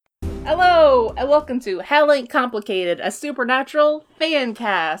Hello, and welcome to Hell Ain't Complicated, a supernatural fan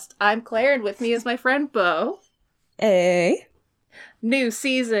cast. I'm Claire, and with me is my friend Bo. Hey. New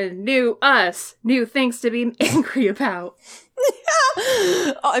season, new us, new things to be angry about.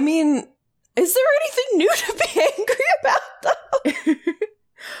 I mean, is there anything new to be angry about, though?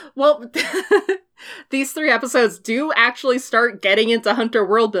 Well, these 3 episodes do actually start getting into Hunter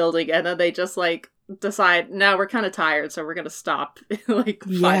world building, and then they just, decide, no, we're kind of tired, so we're gonna stop, 5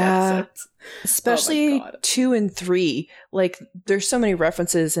 episodes. Especially 2 and 3. There's so many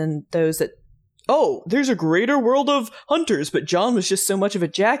references in those that, there's a greater world of hunters, but John was just so much of a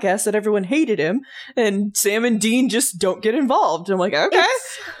jackass that everyone hated him, and Sam and Dean just don't get involved. I'm like, okay.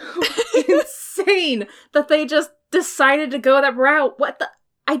 It's insane that they just decided to go that route. What the?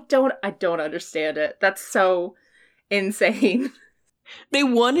 I don't understand it. That's so insane. They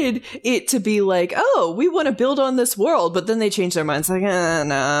wanted it to be like, we want to build on this world, but then they changed their minds. Like,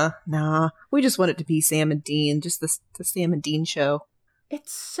 nah. We just want it to be Sam and Dean, just the Sam and Dean show.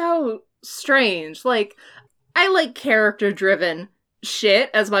 It's so strange. I like character-driven shit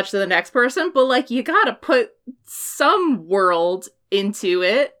as much as the next person, but, you gotta put some world into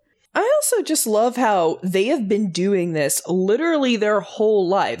it. I also just love how they have been doing this literally their whole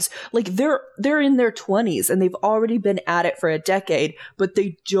lives. They're in their 20s and they've already been at it for a decade, but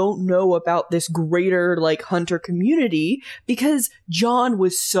they don't know about this greater, hunter community because John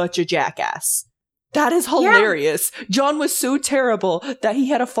was such a jackass. That is hilarious. Yeah. John was so terrible that he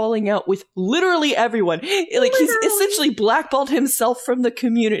had a falling out with literally everyone. He's essentially blackballed himself from the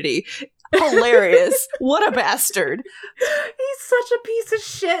community. Hilarious. What a bastard. He's such a piece of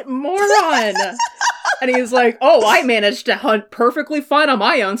shit moron. And he's like, I managed to hunt perfectly fine on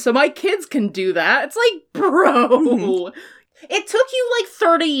my own, so my kids can do that. It's like, bro. Mm-hmm. It took you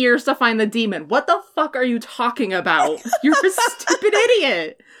 30 years to find the demon. What the fuck are you talking about? You're a stupid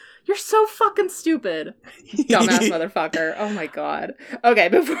idiot. You're so fucking stupid. Dumbass motherfucker. Oh my god. Okay,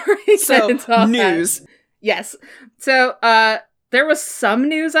 before we get into all news. That, yes. So, there was some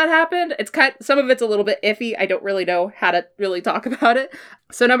news that happened. Some of it's a little bit iffy. I don't really know how to really talk about it.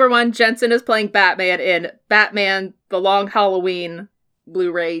 So number 1, Jensen is playing Batman in Batman: The Long Halloween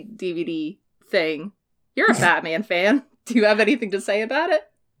Blu-ray DVD thing. You're a Batman fan. Do you have anything to say about it?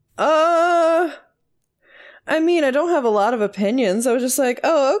 I mean, I don't have a lot of opinions. I was just like,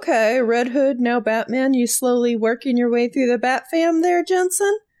 okay, Red Hood, now Batman. You slowly working your way through the Bat fam there,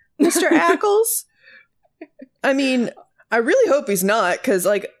 Jensen? Mr. Ackles? I mean, I really hope he's not, because,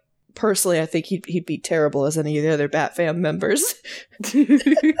 personally, I think he'd be terrible as any of the other Bat fam members.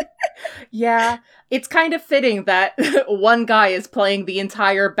 Yeah, it's kind of fitting that one guy is playing the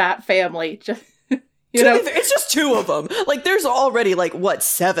entire Bat family. Just, it's just 2 of them. There's already,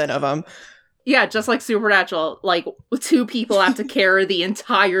 7 of them? Yeah, just like Supernatural. 2 people have to carry the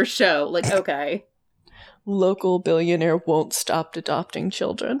entire show. Okay. Local billionaire won't stop adopting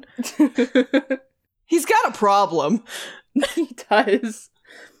children. He's got a problem. He does.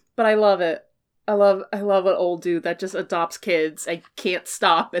 But I love it. I love an old dude that just adopts kids and can't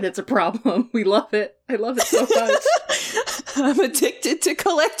stop, and it's a problem. We love it. I love it so much. I'm addicted to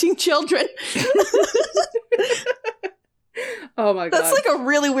collecting children. Oh my god. That's a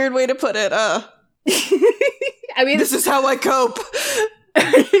really weird way to put it. I mean, this is how I cope.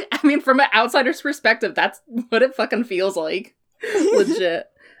 I mean, from an outsider's perspective, that's what it fucking feels like. Legit.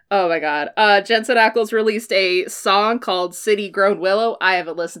 Oh my god. Jensen Ackles released a song called City Grown Willow. I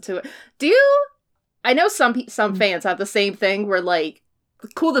haven't listened to it. I know some fans have the same thing where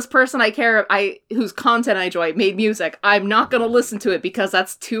cool, this person whose content I enjoy made music. I'm not gonna listen to it because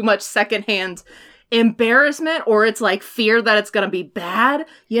that's too much secondhand embarrassment, or it's fear that it's gonna be bad,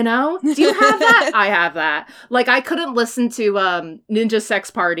 Do you have that? I have that. I couldn't listen to Ninja Sex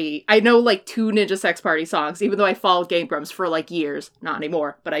Party. I know 2 Ninja Sex Party songs, even though I followed Game Grumps for years. Not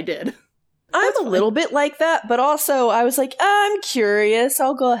anymore, but I did. I'm a little bit like that, but also I was like, I'm curious.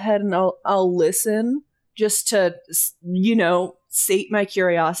 I'll go ahead and I'll listen just to, sate my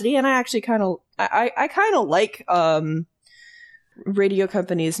curiosity. And I actually kind of like Radio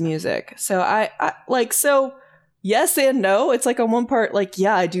Company's music. So so yes and no. It's on one part,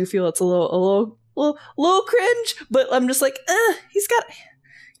 yeah, I do feel it's a little cringe, but I'm just he's got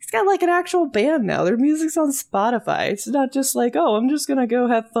an actual band now. Their music's on Spotify. It's not just I'm just gonna go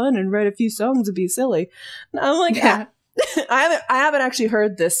have fun and write a few songs and be silly. And I'm yeah. I haven't actually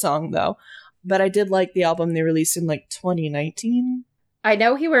heard this song though, but I did like the album they released in 2019. I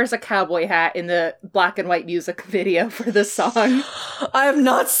know he wears a cowboy hat in the black and white music video for this song. I have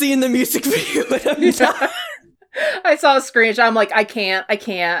not seen the music video, but I saw a screenshot. I'm I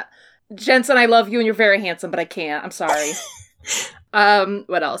can't. Jensen, I love you and you're very handsome, but I can't. I'm sorry.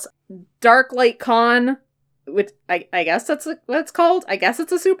 What else? Darklight Con, which I guess that's what it's called. I guess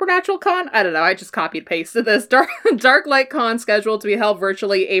it's a supernatural con. I don't know. I just copied pasted this. Darklight Con scheduled to be held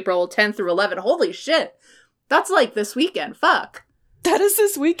virtually April 10th through 11th. Holy shit. That's like this weekend. Fuck. That is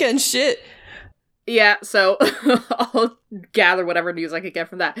this weekend shit. Yeah, so I'll gather whatever news I could get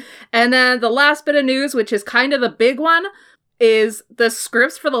from that. And then the last bit of news, which is kind of the big one, is the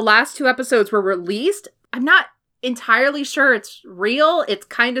scripts for the last 2 episodes were released. I'm not entirely sure it's real. It's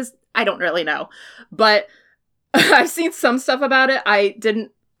kind of, I don't really know. But I've seen some stuff about it. I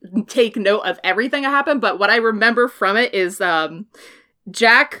didn't take note of everything that happened, but what I remember from it is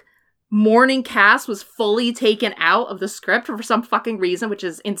Jack morning cast was fully taken out of the script for some fucking reason, which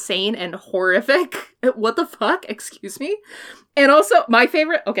is insane and horrific. What the fuck? Excuse me? And also, my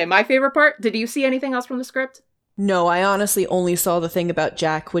favorite part, did you see anything else from the script? No, I honestly only saw the thing about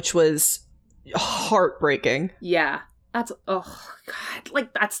Jack, which was heartbreaking. Yeah. That's, oh god,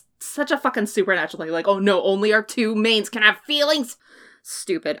 like, that's such a fucking supernatural thing. Like, oh no, only our 2 mains can have feelings.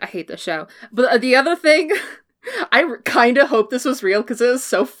 Stupid. I hate this show. But the other thing, I kind of hope this was real because it was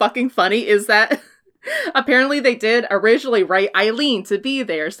so fucking funny, is that apparently they did originally write Eileen to be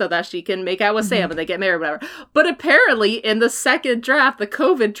there so that she can make out with Sam and they get married or whatever. But apparently in the second draft, the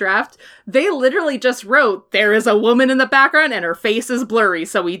COVID draft, they literally just wrote, there is a woman in the background and her face is blurry,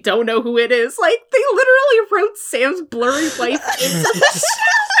 so we don't know who it is. Like, they literally wrote Sam's blurry wife into the show.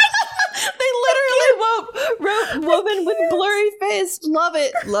 They literally wrote woman with blurry face. Love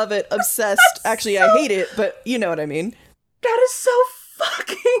it. Love it. Obsessed. Actually, I hate it, but you know what I mean. That is so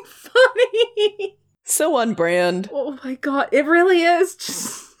fucking funny. So on brand. Oh my god, it really is.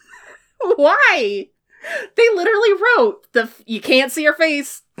 Just why? They literally wrote you can't see her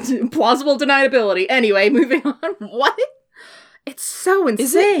face, plausible deniability. Anyway, moving on. What? It's so insane.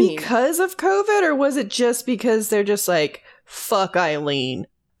 Is it because of COVID, or was it just because they're just like, fuck Eileen?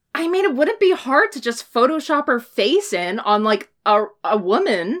 I mean, it wouldn't be hard to just Photoshop her face in on, like, a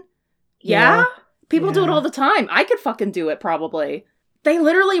woman. Yeah? People do it all the time. I could fucking do it, probably. They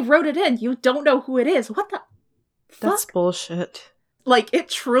literally wrote it in. You don't know who it is. What the fuck? That's bullshit. Like, it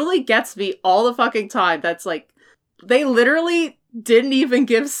truly gets me all the fucking time. That's like, they literally didn't even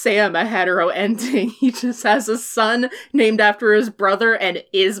give Sam a hetero ending. He just has a son named after his brother and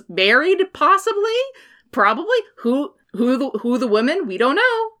is married, possibly? Probably? Who the women? We don't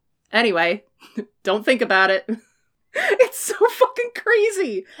know. Anyway, don't think about it. It's so fucking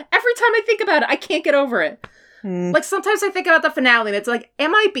crazy. Every time I think about it, I can't get over it. Like, sometimes I think about the finale and it's like,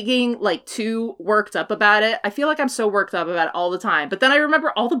 am I being, like, too worked up about it? I feel like I'm so worked up about it all the time. But then I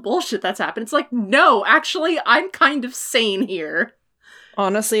remember all the bullshit that's happened. It's like, no, actually, I'm kind of sane here.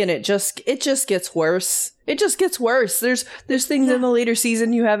 Honestly, and it just gets worse. It just gets worse. There's things in the later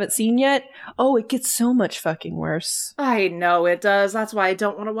season you haven't seen yet. Oh, it gets so much fucking worse. I know it does. That's why I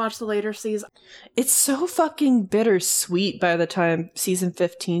don't want to watch the later season. It's so fucking bittersweet by the time season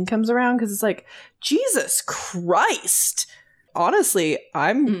 15 comes around, because it's like, Jesus Christ. Honestly,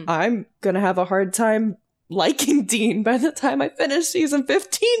 I'm gonna have a hard time liking Dean by the time I finish season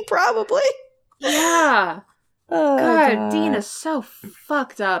 15, probably. Yeah. Oh, God, Dean is so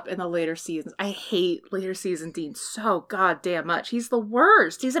fucked up in the later seasons. I hate later season Dean so goddamn much. He's the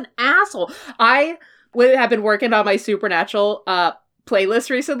worst. He's an asshole. I have been working on my Supernatural playlist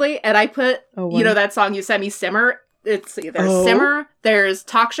recently, and I put, you know that song you sent me, Simmer? There's Simmer, there's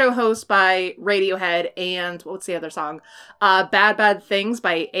Talk Show Host by Radiohead, and what's the other song? Bad Bad Things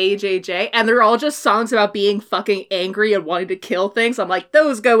by AJJ, and they're all just songs about being fucking angry and wanting to kill things. I'm like,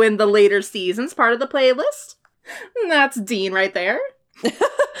 those go in the later seasons, part of the playlist. That's Dean right there.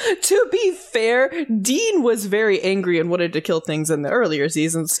 To be fair, Dean was very angry and wanted to kill things in the earlier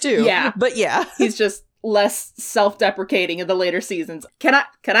seasons too. Yeah. But yeah. He's just less self-deprecating in the later seasons. Can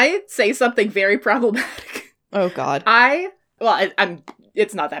I say something very problematic? Oh god.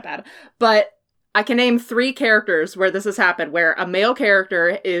 It's not that bad. But I can name 3 characters where this has happened, where a male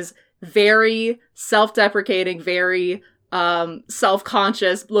character is very self-deprecating, very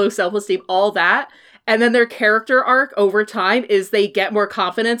self-conscious, low self-esteem, all that. And then their character arc over time is they get more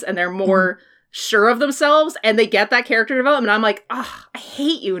confidence and they're more sure of themselves and they get that character development. I'm like, I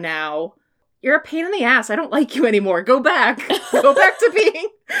hate you now. You're a pain in the ass. I don't like you anymore. Go back. Go back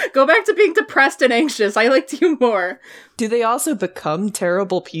to being depressed and anxious. I liked you more. Do they also become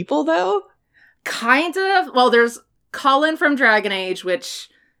terrible people though? Kind of. Well, there's Cullen from Dragon Age, which,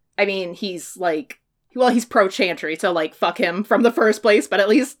 I mean, he's like, well, he's pro-chantry, so, like, fuck him from the first place, but at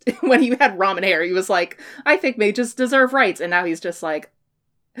least when he had ramen hair, he was like, I think mages deserve rights, and now he's just like...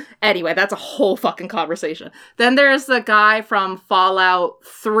 Anyway, that's a whole fucking conversation. Then there's the guy from Fallout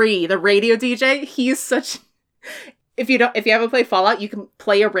 3, the radio DJ. He's such... if you haven't played Fallout, you can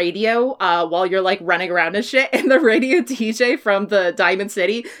play a radio while you're like running around and shit, and the radio DJ from the Diamond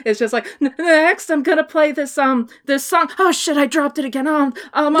City is just like, next I'm gonna play this song. Oh shit, I dropped it again. I'm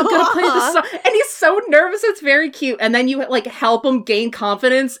gonna play this song, and he's so nervous. It's very cute. And then you like help him gain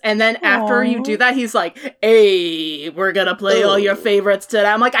confidence, and then after you do that, he's like, hey, we're gonna play all your favorites today.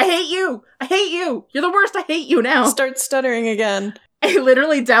 I'm like, I hate you. You're the worst. I hate you now. Start stuttering again. I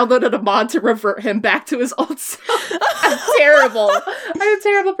literally downloaded a mod to revert him back to his old self. I'm terrible. I'm a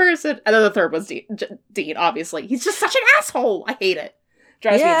terrible person. And then the third was Dean, obviously. He's just such an asshole. I hate it.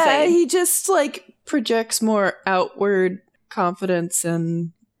 Drives me insane. He just, like, projects more outward confidence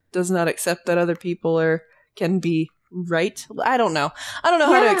and does not accept that other people can be right. I don't know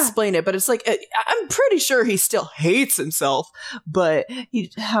how to explain it, but it's like, I'm pretty sure he still hates himself, but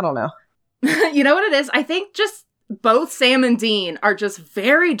I don't know. You know what it is? I think just both Sam and Dean are just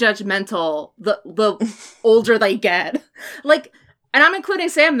very judgmental the older they get. Like, and I'm including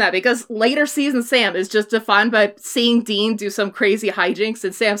Sam in that because later season Sam is just defined by seeing Dean do some crazy hijinks,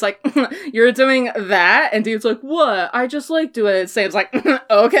 and Sam's like, you're doing that? And Dean's like, what? I just like doing it. And Sam's like,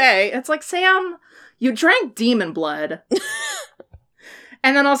 okay. It's like, Sam, you drank demon blood.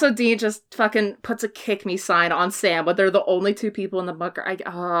 And then also Dean just fucking puts a kick me sign on Sam, but they're the only two people in the bunker.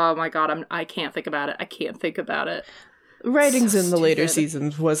 Oh my god, I can't think about it. Writings in the later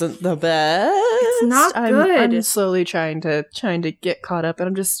seasons wasn't the best. It's not good. I'm slowly trying to get caught up,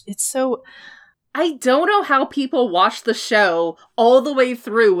 and it's so... I don't know how people watch the show all the way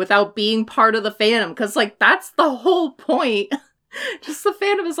through without being part of the fandom, because, like, that's the whole point. Just the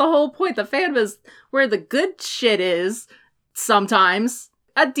fandom is the whole point. The fandom is where the good shit is, sometimes.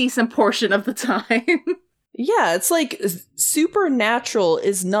 A decent portion of the time. Yeah, it's like Supernatural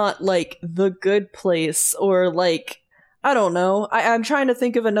is not like The Good Place or like, I don't know. I'm trying to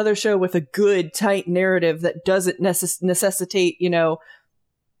think of another show with a good, tight narrative that doesn't necessitate, a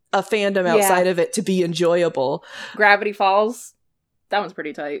fandom outside of it to be enjoyable. Gravity Falls. That one's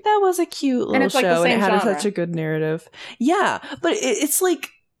pretty tight. That was a cute little it's like show, and it had genre. such a good narrative. Yeah, but it's like,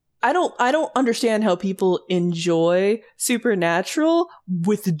 I don't understand how people enjoy Supernatural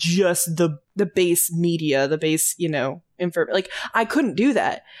with just the base media, the base, info. Like, I couldn't do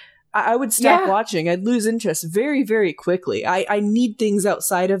that. I would stop watching. I'd lose interest very, very quickly. I need things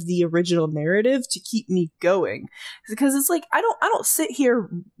outside of the original narrative to keep me going. Because it's like, I don't sit here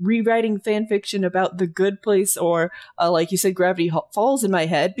rewriting fan fiction about The Good Place or, like you said, Gravity Falls in my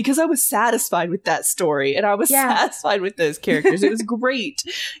head, because I was satisfied with that story and I was satisfied with those characters. It was great,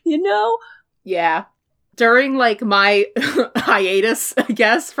 Yeah. During, like, my hiatus, I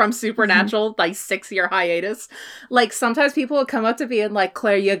guess, from Supernatural, like, 6-year hiatus, like, sometimes people would come up to me and, like,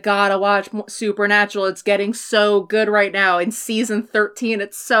 Claire, you gotta watch Supernatural. It's getting so good right now. In season 13,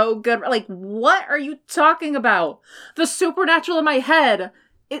 it's so good. Like, what are you talking about? The Supernatural in my head,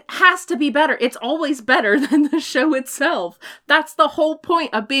 it has to be better. It's always better than the show itself. That's the whole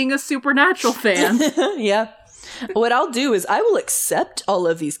point of being a Supernatural fan. Yeah. What I'll do is I will accept all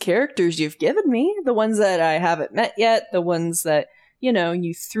of these characters you've given me, the ones that I haven't met yet, the ones that,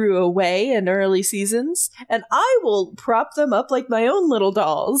 you threw away in early seasons, and I will prop them up like my own little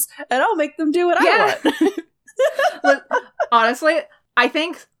dolls, and I'll make them do what I want. Look, honestly, I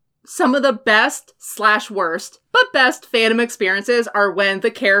think some of the best/worst, but best fandom experiences are when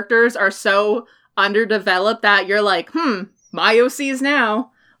the characters are so underdeveloped that you're like, my OCs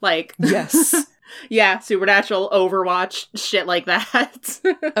now. Like, yes. Yeah, Supernatural, Overwatch, shit like that.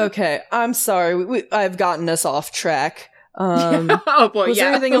 Okay, I'm sorry. I've gotten us off track. Oh boy, was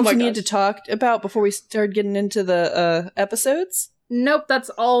there anything else you gosh. need to talk about before we start getting into the episodes? Nope,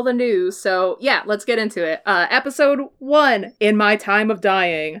 that's all the news. So yeah, let's get into it. Episode 1, In My Time of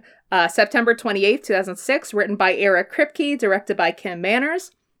Dying. September 28th, 2006, written by Eric Kripke, directed by Kim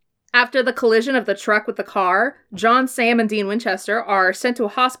Manners. After the collision of the truck with the car, John, Sam, and Dean Winchester are sent to a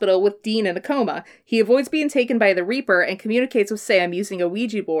hospital with Dean in a coma. He avoids being taken by the Reaper and communicates with Sam using a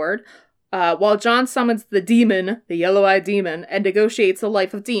Ouija board, while John summons the demon, the yellow-eyed demon, and negotiates the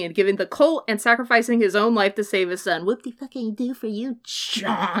life of Dean, giving the cult and sacrificing his own life to save his son. What the fuck can you do for you,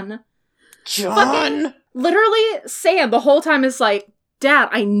 John? John! Literally, Sam the whole time is like, Dad,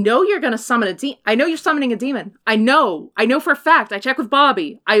 I know you're gonna summon a demon. I know you're summoning a demon. I know for a fact. I checked with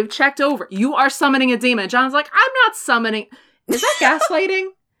Bobby. I've checked over. You are summoning a demon. John's like, I'm not summoning. Is that gaslighting?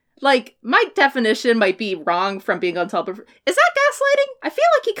 Like, my definition might be wrong from being on top of... Is that gaslighting? I feel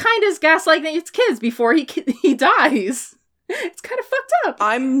like he kind of is gaslighting his kids before he dies. It's kind of fucked up.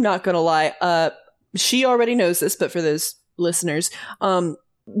 I'm not gonna lie. She already knows this, but for those listeners,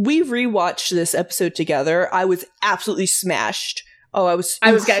 we rewatched this episode together. I was absolutely smashed. Oh, I was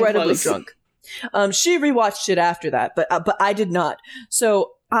incredibly drunk. She rewatched it after that, but I did not.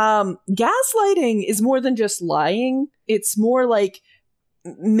 So gaslighting is more than just lying. It's more like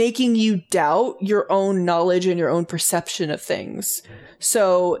making you doubt your own knowledge and your own perception of things.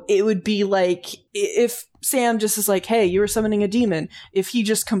 So it would be like if Sam just is like, hey, you were summoning a demon. If he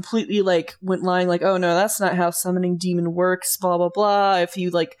just completely like went lying like, oh no, that's not how summoning demon works, blah, blah, blah. If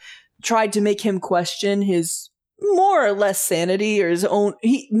you like tried to make him question his more or less sanity or his own,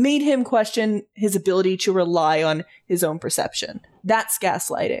 he made him question his ability to rely on his own perception. That's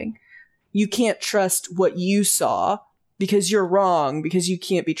gaslighting. You can't trust what you saw because you're wrong, because you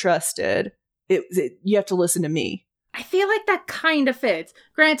can't be trusted. You have to listen to me. I feel like that kind of fits.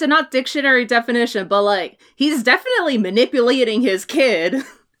 Granted, not dictionary definition, but like, he's definitely manipulating his kid.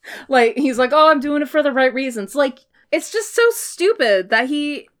 Like, he's like, oh, I'm doing it for the right reasons. Like, it's just so stupid that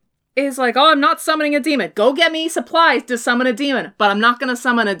he is like, oh, I'm not summoning a demon. Go get me supplies to summon a demon, but I'm not going to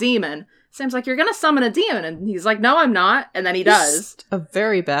summon a demon. Sam's like, you're going to summon a demon. And he's like, no, I'm not. And then he does. A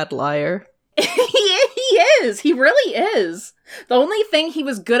very bad liar. He is. He really is. The only thing he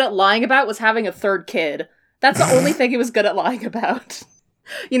was good at lying about was having a third kid. That's the only thing he was good at lying about.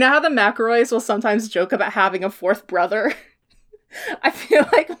 You know how the McElroys will sometimes joke about having a fourth brother? I feel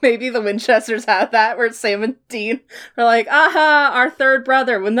like maybe the Winchesters had that, where Sam and Dean are like, aha, our third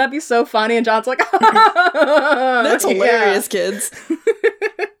brother. Wouldn't that be so funny? And John's like, that's hilarious, kids.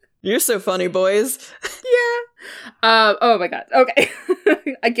 You're so funny, boys. Yeah. Oh my god. Okay.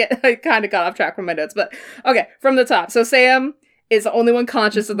 I kind of got off track from my notes, but okay, from the top. So Sam is the only one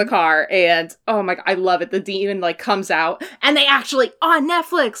conscious of the car, and oh my god, I love it. The demon like comes out, and they actually on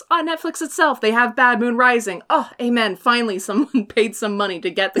Netflix itself, they have Bad Moon Rising. Oh, amen. Finally, someone paid some money to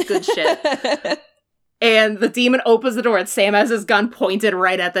get the good shit. And the demon opens the door, and Sam has his gun pointed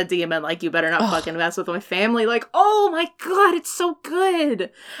right at the demon, like, you better not fucking mess with my family. Like, oh my god, it's so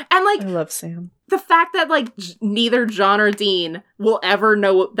good. And like, I love Sam. The fact that like neither John or Dean will ever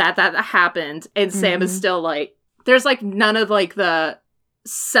know that happened, and Sam is still like, there's like none of like the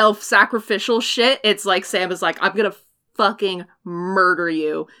self-sacrificial shit. It's like Sam is like, I'm gonna fucking murder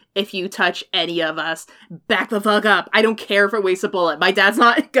you if you touch any of us. Back the fuck up. I don't care if it wastes a bullet. My dad's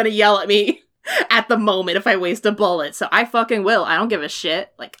not gonna yell at me at the moment if I waste a bullet, so I fucking will. I don't give a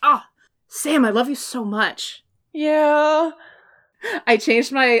shit. Like, oh, Sam, I love you so much. Yeah. I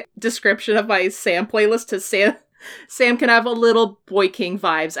changed my description of my Sam playlist to Sam can have a little Boy King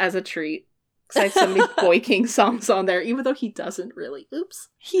vibes as a treat. Because I have so many Boy King songs on there, even though he doesn't really. Oops.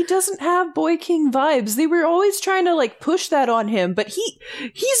 He doesn't have Boy King vibes. They were always trying to like push that on him, but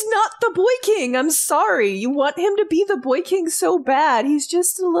he's not the Boy King. I'm sorry. You want him to be the Boy King so bad. He's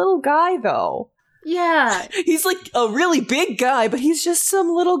just a little guy, though. Yeah. He's like a really big guy, but he's just some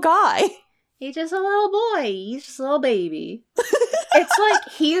little guy. He's just a little boy. He's just a little baby. It's like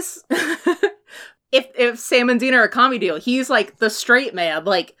he's... if Sam and Dean are a comedy duo, he's like the straight man.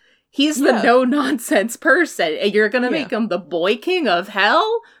 Like, he's the no-nonsense person, and you're gonna make him the Boy King of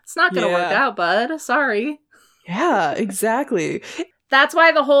hell? It's not gonna work out, bud. Sorry. Yeah, exactly. That's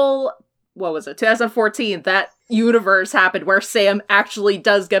why the whole, 2014, that universe happened where Sam actually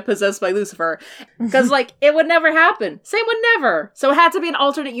does get possessed by Lucifer. Because, like, it would never happen. Sam would never. So it had to be an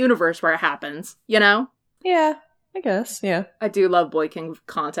alternate universe where it happens, you know? Yeah, I guess, yeah. I do love Boy King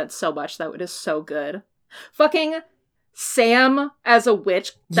content so much, though. It is so good. Fucking Sam as a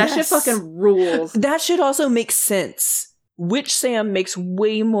witch, that shit fucking rules. That should also make sense. Witch Sam makes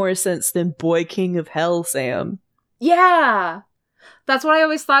way more sense than Boy King of Hell Sam. Yeah. That's what I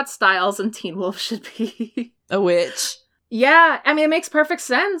always thought Styles and Teen Wolf should be. A witch. Yeah, I mean, it makes perfect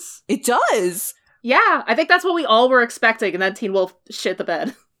sense. It does. Yeah, I think that's what we all were expecting, and then Teen Wolf shit the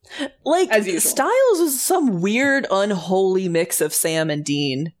bed. Like, as usual. Styles is some weird, unholy mix of Sam and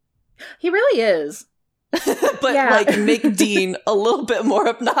Dean. He really is. But, like, make Dean a little bit more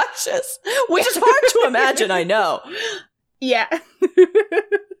obnoxious, which is hard to imagine, I know. Yeah.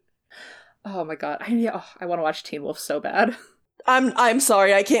 Oh my god. I want to watch Teen Wolf so bad. I'm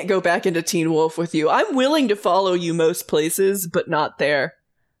sorry, I can't go back into Teen Wolf with you. I'm willing to follow you most places, but not there.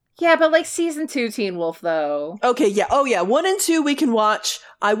 Yeah, but like season 2 Teen Wolf, though. Okay, yeah. Oh, yeah. 1 and 2 we can watch.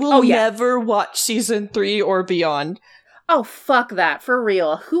 I will never watch season 3 or beyond. Oh, fuck that. For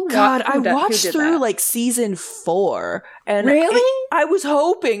real. I watched through like season 4. And really? I was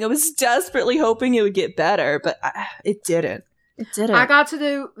desperately hoping it would get better, but it didn't. It didn't. I got to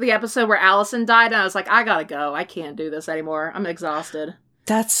do the episode where Allison died, and I was like, I gotta go. I can't do this anymore. I'm exhausted.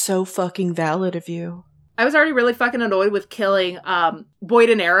 That's so fucking valid of you. I was already really fucking annoyed with killing Boyd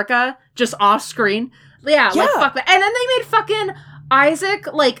and Erica just off screen. Yeah, like, fuck that. And then they made fucking Isaac,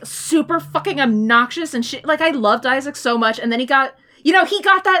 like, super fucking obnoxious and shit. Like, I loved Isaac so much, and then he got You know, he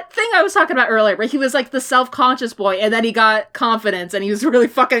got that thing I was talking about earlier, where he was like the self-conscious boy, and then he got confidence, and he was really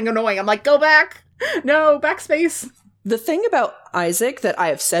fucking annoying. I'm like, go back! No, backspace! The thing about Isaac that I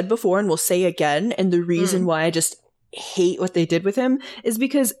have said before and will say again, and the reason why I just hate what they did with him, is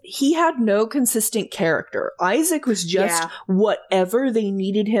because he had no consistent character. Isaac was just whatever they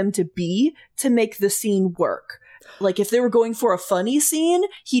needed him to be to make the scene work. Like, if they were going for a funny scene,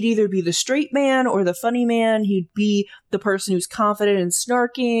 he'd either be the straight man or the funny man. He'd be the person who's confident and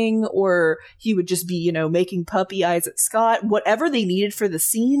snarking, or he would just be, you know, making puppy eyes at Scott. Whatever they needed for the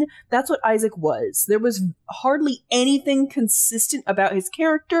scene, that's what Isaac was. There was hardly anything consistent about his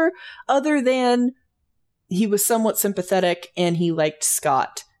character other than he was somewhat sympathetic and he liked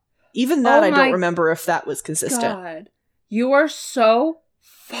Scott. Even that, I don't remember if that was consistent. God. You are so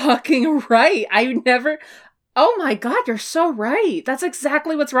fucking right. Oh my God, you're so right. That's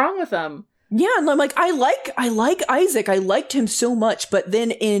exactly what's wrong with him. Yeah, and I'm like, I like Isaac. I liked him so much, but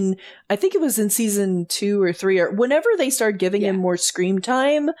then I think it was in season 2 or 3, or whenever they started giving him more screen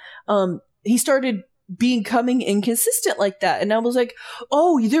time, he started becoming inconsistent like that. And I was like,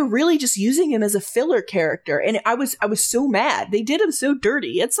 oh, they're really just using him as a filler character. And I was so mad. They did him so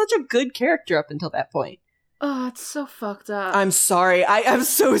dirty. It's such a good character up until that point. Oh, it's so fucked up. I'm sorry. I'm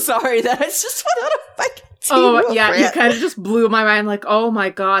so sorry that it's just without a fucking Oh, yeah, you kind of just blew my mind, like, oh my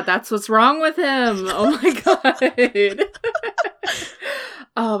God, that's what's wrong with him. Oh my God.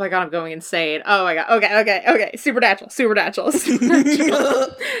 Oh my God, I'm going insane. Oh my God. Okay. Supernatural.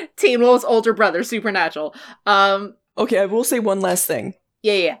 Teen Wolf's older brother, Supernatural. Okay, I will say one last thing.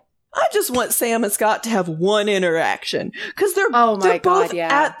 Yeah. I just want Sam and Scott to have one interaction. Because they're both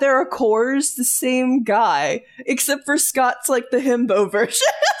at their cores the same guy. Except for Scott's like the himbo version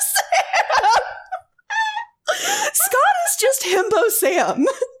of Sam. Scott is just himbo Sam.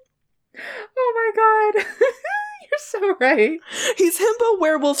 Oh my God. You're so right. He's himbo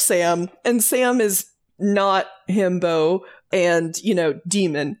werewolf Sam. And Sam is not himbo and, you know,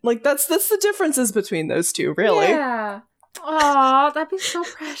 demon. Like, that's the differences between those two, really. Yeah. Aw, that'd be so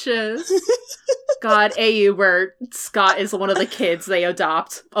precious. God, AU, where Scott is one of the kids they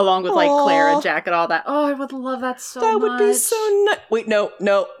adopt, along with, like, Claire and Jack and all that. Oh, I would love that so much. That would be so nice. Wait, no.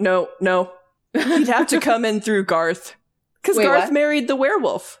 He'd have to come in through Garth. Because Garth married the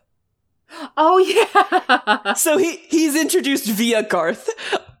werewolf. Oh, yeah. So he's introduced via Garth.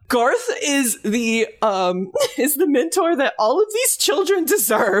 Garth is the mentor that all of these children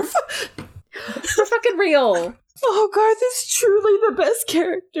deserve. For fucking real. Oh, Garth is truly the best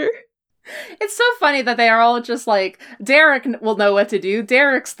character. It's so funny that they are all just like, Derek will know what to do.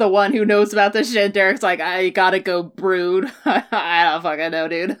 Derek's the one who knows about this shit. Derek's like, I gotta go brood. I don't fucking know,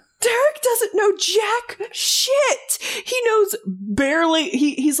 dude. Derek doesn't know jack shit. He knows barely.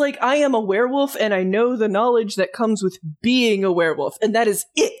 He's like, I am a werewolf and I know the knowledge that comes with being a werewolf. And that is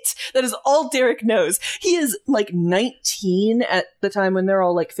it. That is all Derek knows. He is like 19 at the time when they're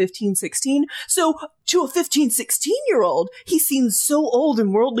all like 15, 16. So to a 15, 16-year-old, he seems so old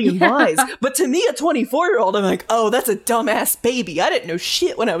and worldly and wise. But to me, a 24-year-old, I'm like, oh, that's a dumbass baby. I didn't know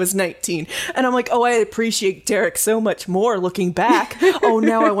shit when I was 19. And I'm like, oh, I appreciate Derek so much more looking back. Oh,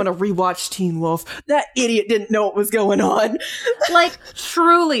 now I want to rewatch Teen Wolf. That idiot didn't know what was going on. Like,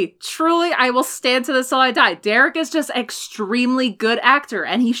 truly, I will stand to this till I die. Derek is just extremely good actor,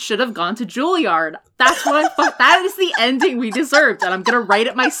 and he should have gone to Juilliard. That's what that is the ending we deserved, and I'm gonna write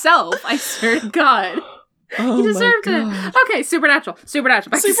it myself. I swear to God. Oh, he deserved it. Okay, Supernatural. Back to Supernatural.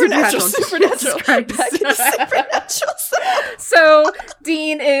 Back to Supernatural. So,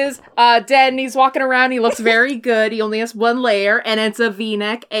 Dean is dead, and he's walking around. He looks very good. He only has one layer, and it's a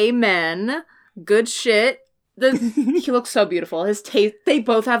V-neck. Amen. Good shit. He looks so beautiful. His taste. They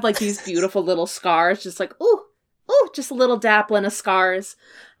both have like these beautiful little scars. Just like, ooh, just a little dappling of scars.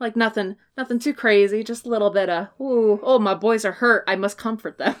 Like nothing too crazy. Just a little bit of, ooh, oh, my boys are hurt. I must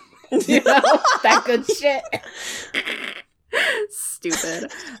comfort them. You know, that good shit.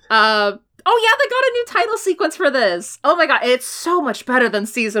 Stupid. Oh yeah, they got a new title sequence for this. Oh my God, it's so much better than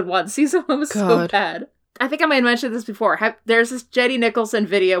season 1. Season 1 was so bad. I think I might have mentioned this before. There's this Jenny Nicholson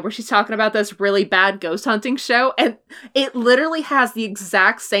video where she's talking about this really bad ghost hunting show, and it literally has the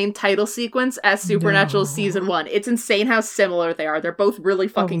exact same title sequence as Supernatural season 1. It's insane how similar they are. They're both really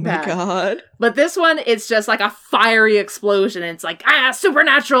fucking bad. Oh my God. But this one, it's just like a fiery explosion, and it's like,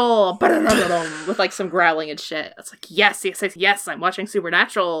 Supernatural! With like some growling and shit. It's like, yes, I'm watching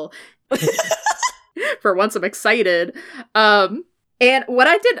Supernatural. For once, I'm excited. And what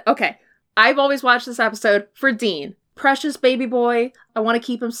I did, okay. I've always watched this episode for Dean. precious baby boy. I want to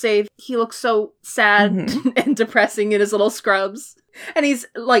keep him safe. He looks so sad and depressing in his little scrubs. And he's,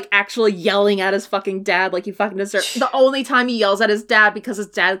 like, actually yelling at his fucking dad like he fucking deserves. The only time he yells at his dad because his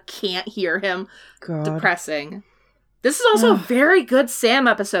dad can't hear him. God. Depressing. This is also a very good Sam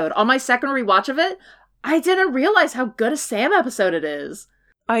episode. On my second rewatch of it, I didn't realize how good a Sam episode it is.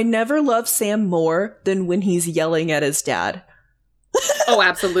 I never love Sam more than when he's yelling at his dad. Oh,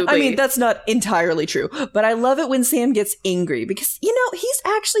 absolutely. I mean, that's not entirely true, but I love it when Sam gets angry because, you know, he's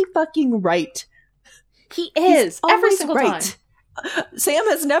actually fucking right. He is. Every single time. Sam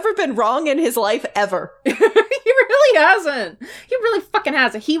has never been wrong in his life ever. He really hasn't. He really fucking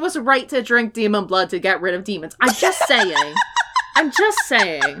hasn't. He was right to drink demon blood to get rid of demons. I'm just saying. I'm just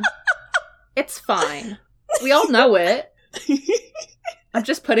saying. It's fine. We all know it. I'm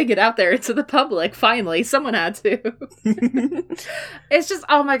just putting it out there to the public. Finally, someone had to. It's just,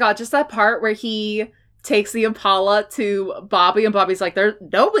 oh my god, just that part where he takes the Impala to Bobby, and Bobby's like,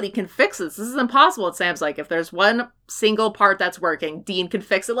 nobody can fix this. This is impossible. And Sam's like, if there's one single part that's working, Dean can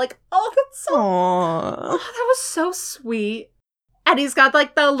fix it. Like, oh, that's so... Oh, that was so sweet. And he's got,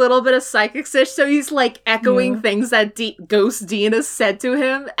 like, the little bit of psychic stitch, so he's, like, echoing things that Ghost Dean has said to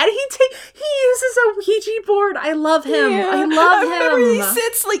him. And he uses a Ouija board. I love him. Yeah. I love him. Remember he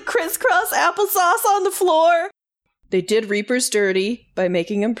sits, like, crisscross applesauce on the floor. They did Reapers dirty by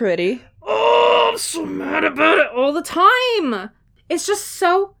making him pretty. Oh, I'm so mad about it all the time. It's just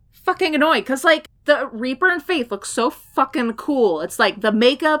so fucking annoying, because, like, the Reaper and Faith look so fucking cool. It's like the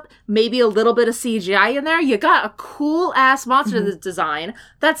makeup, maybe a little bit of CGI in there. You got a cool-ass monster design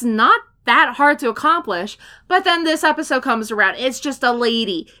that's not that hard to accomplish. But then this episode comes around. It's just a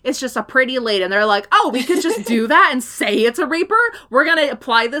lady. It's just a pretty lady. And they're like, oh, we could just do that and say it's a Reaper? We're going to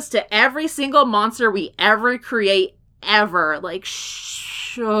apply this to every single monster we ever create, ever. Like,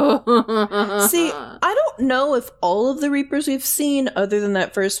 See, I don't know if all of the Reapers we've seen, other than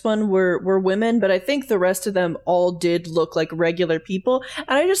that first one, were women, but I think the rest of them all did look like regular people. And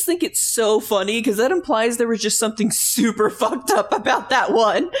I just think it's so funny, because that implies there was just something super fucked up about that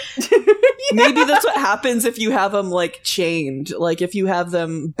one. Maybe that's what happens if you have them, like, chained. Like, if you have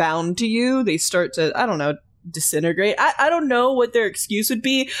them bound to you, they start to, I don't know, disintegrate. I don't know what their excuse would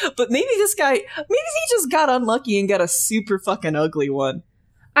be, but maybe this guy, maybe he just got unlucky and got a super fucking ugly one.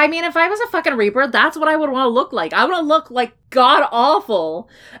 I mean, if I was a fucking Reaper, that's what I would want to look like. I want to look like god-awful.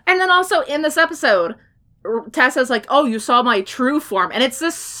 And then also, in this episode, Tessa's like, oh, you saw my true form. And it's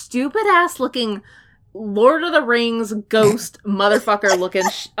this stupid-ass looking Lord of the Rings ghost motherfucker looking...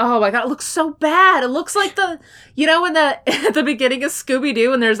 oh my god, it looks so bad. It looks like the... You know, at the beginning of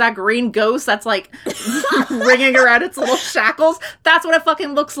Scooby-Doo, and there's that green ghost that's, like, ringing around its little shackles? That's what it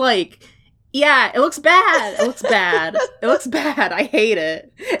fucking looks like. Yeah, it looks bad. It looks bad. It looks bad. I hate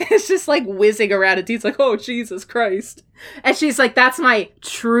it. It's just like whizzing around and Dean's like, oh, Jesus Christ. And she's like, that's my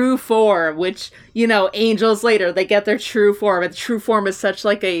true form, which, you know, angels later, they get their true form. And true form is such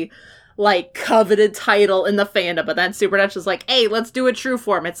like a, like, coveted title in the fandom. But then Supernatural's like, hey, let's do a true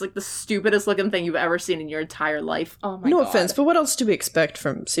form. It's like the stupidest looking thing you've ever seen in your entire life. Oh my god. No offense, but what else do we expect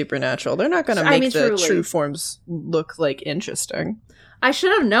from Supernatural? They're not going to make the true forms look, like, interesting. I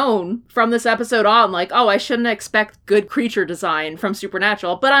should have known from this episode on, like, oh, I shouldn't expect good creature design from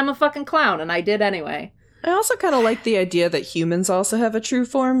Supernatural, but I'm a fucking clown, and I did anyway. I also kind of like the idea that humans also have a true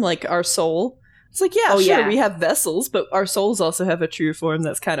form, like our soul. It's like, yeah, sure, we have vessels, but our souls also have a true form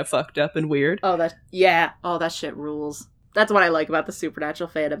that's kind of fucked up and weird. Oh, that shit rules. That's what I like about the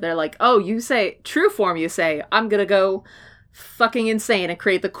Supernatural fandom. They're like, oh, you say, true form, you say, I'm gonna go fucking insane and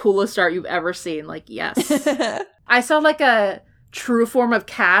create the coolest art you've ever seen. Like, yes. I saw, like, a true form of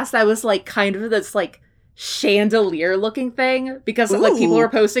Cass that was like kind of this like chandelier looking thing, because like people were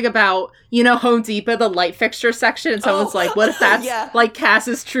posting about, you know, Home Depot, the light fixture section, and someone's like, what if that's like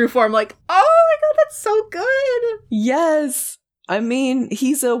Cass's true form? Like, oh my god, that's so good. Yes. I mean,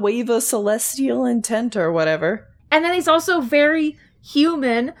 he's a wave of celestial intent or whatever. And then he's also very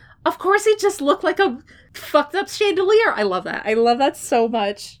human. Of course, he just looked like a fucked up chandelier. I love that. I love that so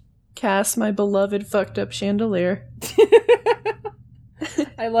much. Cass, my beloved fucked up chandelier.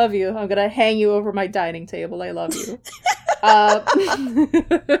 I love you. I'm gonna hang you over my dining table. I love you.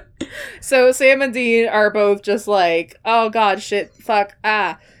 So Sam and Dean are both just like, oh god, shit, fuck,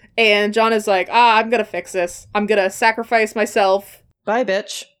 And John is like, I'm gonna fix this. I'm gonna sacrifice myself. Bye,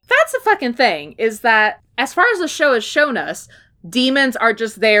 bitch. That's the fucking thing, is that as far as the show has shown us, demons are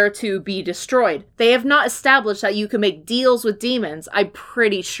just there to be destroyed. They have not established that you can make deals with demons, I'm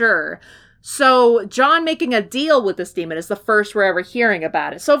pretty sure. So John making a deal with this demon is the first we're ever hearing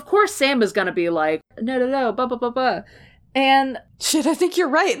about it. So of course Sam is gonna be like, no, And shit, I think you're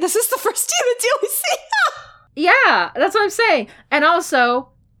right. This is the first demon deal we see. Yeah, that's what I'm saying. And also,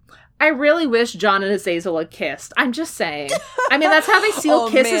 I really wish John and Azazel had kissed. I'm just saying. I mean, that's how they seal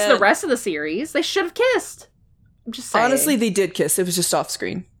kisses the rest of the series. They should have kissed. I'm just saying. Honestly, they did kiss. It was just off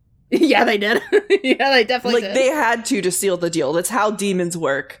screen. Yeah, they did. Yeah, they definitely did. They had to seal the deal. That's how demons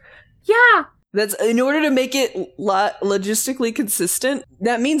work. Yeah. That's in order to make it logistically consistent.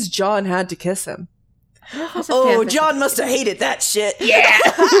 That means John had to kiss him. Oh, John must have hated that shit. Yeah.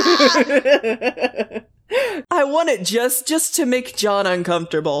 I want it just to make John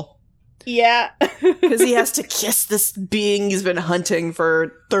uncomfortable. Yeah. Because he has to kiss this being he's been hunting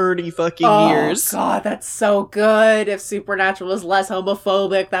for 30 fucking years. Oh, God, that's so good. If Supernatural was less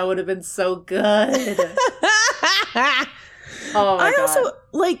homophobic, that would have been so good. Oh, my God. Also,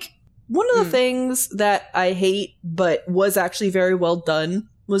 like, one of the things that I hate, but was actually very well done,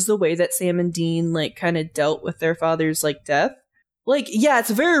 was the way that Sam and Dean, like, kind of dealt with their father's, like, death. Like, yeah, it's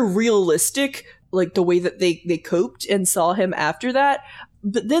very realistic, like, the way that they coped and saw him after that.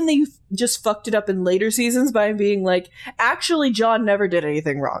 But then they just fucked it up in later seasons by being like, actually, John never did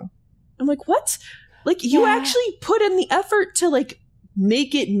anything wrong. I'm like, what? Like, you actually put in the effort to, like,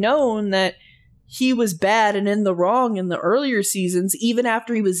 make it known that he was bad and in the wrong in the earlier seasons, even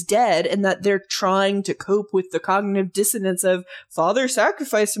after he was dead, and that they're trying to cope with the cognitive dissonance of, father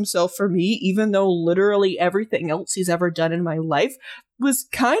sacrificed himself for me, even though literally everything else he's ever done in my life was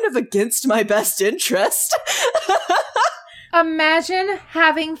kind of against my best interest. Imagine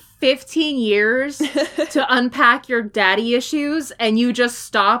having 15 years to unpack your daddy issues and you just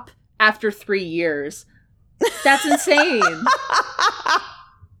stop after 3 years. That's insane.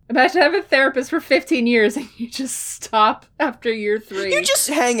 Imagine having a therapist for 15 years and you just stop after year 3. You just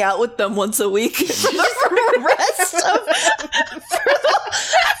hang out with them once a week for the last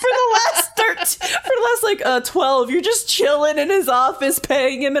 12. You're just chilling in his office,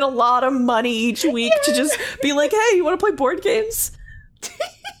 paying him a lot of money each week to just be like, hey, you want to play board games?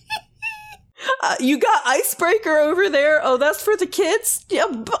 You got Icebreaker over there. Oh, that's for the kids? Yeah,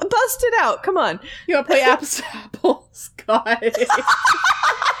 bust it out. Come on. You want to play apples to apples? God.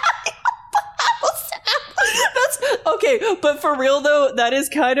 That's okay, but for real though, that is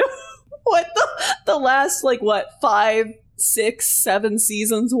kind of what the last 5, 6, 7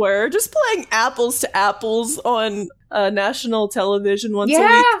 seasons were. Just playing apples to apples on national television once a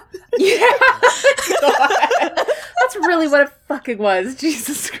week. Yeah. God. That's really what it fucking was.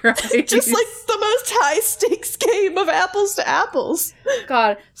 Jesus Christ. Just like the most high stakes game of apples to apples.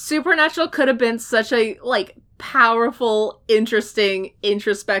 God, Supernatural could have been such a powerful, interesting,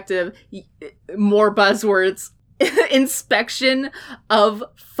 introspective, more buzzwords, inspection of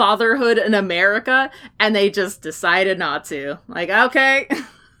fatherhood in America, and they just decided not to. Like, okay,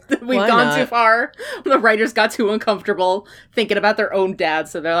 we've gone too far. The writers got too uncomfortable thinking about their own dad,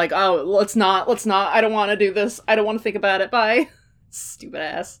 so they're like, oh, let's not, I don't want to do this. I don't want to think about it. Bye. Stupid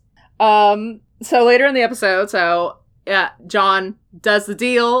ass. So later in the episode, yeah, John does the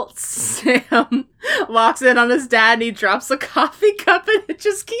deal. Sam walks in on his dad and he drops a coffee cup and it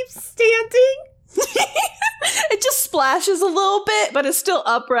just keeps standing. It just splashes a little bit, but it's still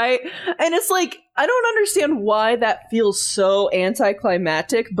upright. And it's like, I don't understand why that feels so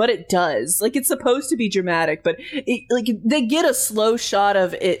anticlimactic, but it does. Like, it's supposed to be dramatic, but they get a slow shot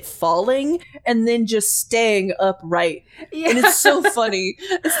of it falling and then just staying upright. Yeah. And it's so funny.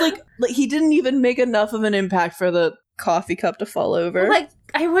 It's like he didn't even make enough of an impact for the coffee cup to fall over.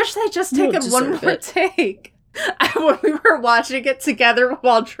 I wish they'd just taken one more take. When we were watching it together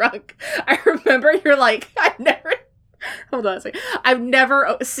while drunk, I remember you're like, hold on a second. I've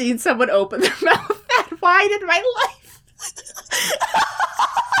never seen someone open their mouth that wide in my life.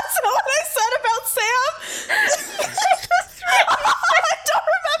 That's not what I said about Sam. I don't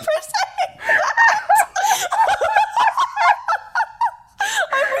remember saying that.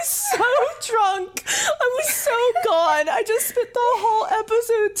 I was so drunk. I was so gone. I just spent the whole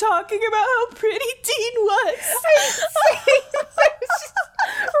episode talking about how pretty Dean was. I was just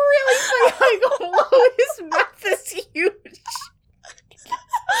really saying, whoa, his mouth is huge.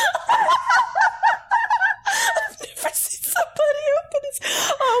 I've never seen somebody open his...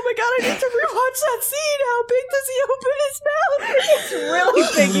 Oh my god, I need to rewatch that scene. How big does he open his mouth? It's really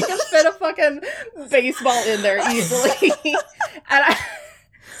big. You can fit a fucking baseball in there easily. And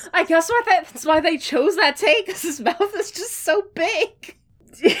I guess that's why they chose that take, because his mouth is just so big.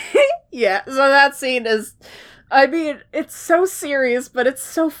 Yeah, so that scene is... I mean, it's so serious, but it's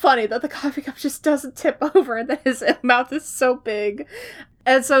so funny that the coffee cup just doesn't tip over and that his mouth is so big.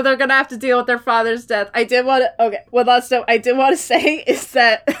 And so they're gonna have to deal with their father's death. I did want to say is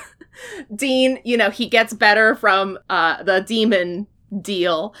that Dean, he gets better from the demon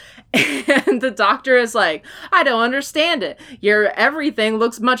deal. And the doctor is like, I don't understand it. Your everything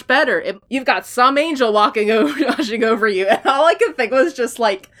looks much better. You've got some angel washing over you. And all I could think was just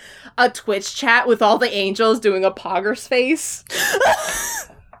like a Twitch chat with all the angels doing a Poggers face.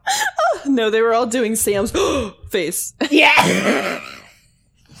 No, they were all doing Sam's face. Yeah.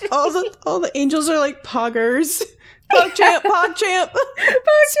 all the angels are like Poggers. PogChamp, PogChamp.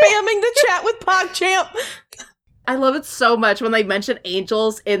 Spamming the chat with PogChamp. I love it so much when they mention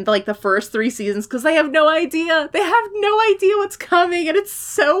angels in like the first 3 seasons because they have no idea. They have no idea what's coming, and it's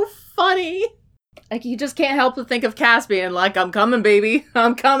so funny. Like, you just can't help but think of Caspian like, I'm coming, baby.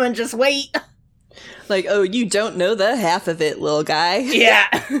 I'm coming, just wait. Like, oh, you don't know the half of it, little guy.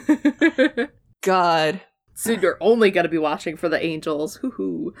 Yeah. God. So you're only going to be watching for the angels.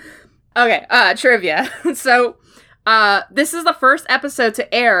 Hoo-hoo. Okay, trivia. So, this is the first episode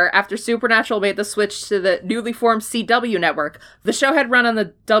to air after Supernatural made the switch to the newly formed CW network. The show had run on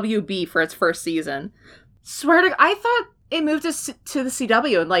the WB for its first season. Swear to, I thought it moved to the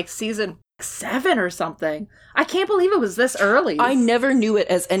CW in like season 7 or something. I can't believe it was this early. I never knew it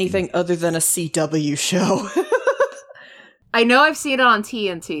as anything other than a CW show. I know I've seen it on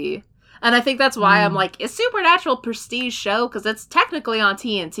TNT. And I think that's why I'm like, it's Supernatural prestige show because it's technically on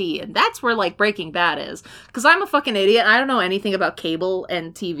TNT, and that's where like Breaking Bad is. Because I'm a fucking idiot. And I don't know anything about cable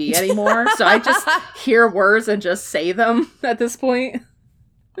and TV anymore, so I just hear words and just say them at this point.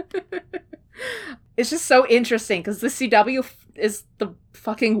 It's just so interesting because the CW is the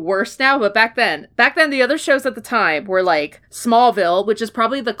fucking worst now, but back then the other shows at the time were like Smallville, which is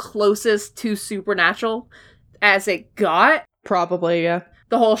probably the closest to Supernatural as it got. Probably, yeah.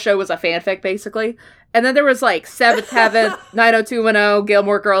 The whole show was a fanfic, basically. And then there was, like, Seventh Heaven, 90210,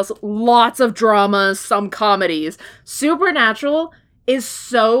 Gilmore Girls, lots of dramas, some comedies. Supernatural is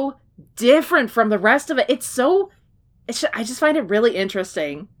so different from the rest of it. I just find it really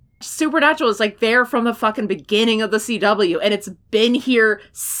interesting. Supernatural is, like, there from the fucking beginning of the CW, and it's been here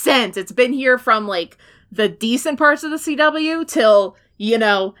since. It's been here from, like, the decent parts of the CW till, you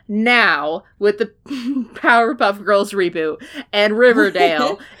know, now with the Powerpuff Girls reboot and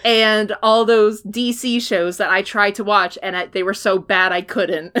Riverdale and all those DC shows that I tried to watch and they were so bad I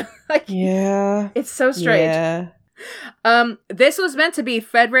couldn't. Like, yeah. It's so strange. Yeah. This was meant to be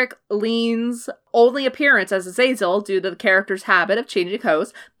Frederick Lean's only appearance as Azazel due to the character's habit of changing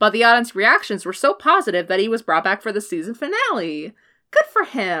hosts, but the audience reactions were so positive that he was brought back for the season finale. Good for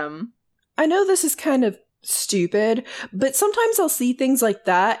him. I know this is kind of stupid, but sometimes I'll see things like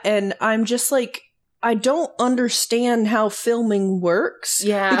that and I'm just like, I don't understand how filming works.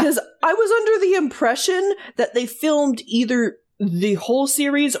 Yeah. Because I was under the impression that they filmed either the whole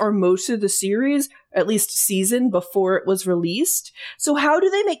series or most of the series, at least season, before it was released. So how do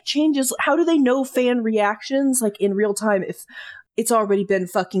they make changes? How do they know fan reactions like in real time if it's already been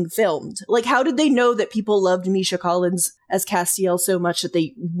fucking filmed? Like, how did they know that people loved Misha Collins as Castiel so much that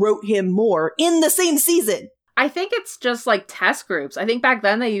they wrote him more in the same season? I think it's just, like, test groups. I think back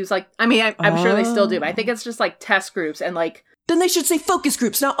then they used, like, I mean, I'm sure they still do, but I think it's just, like, test groups and, like... Then they should say focus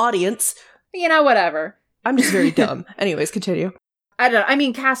groups, not audience. You know, whatever. I'm just very dumb. Anyways, continue. I don't know. I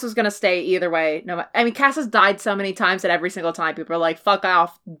mean, Cass was gonna stay either way. No, I mean, Cass has died so many times that every single time people are like, fuck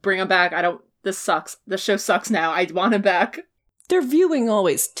off, bring him back. This sucks. The show sucks now. I want him back. Their viewing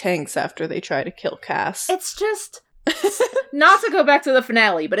always tanks after they try to kill Cass. It's just, not to go back to the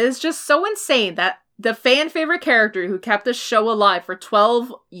finale, but it's just so insane that the fan favorite character who kept the show alive for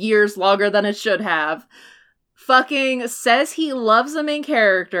 12 years longer than it should have fucking says he loves the main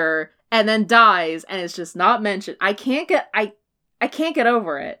character and then dies and it's just not mentioned. I can't get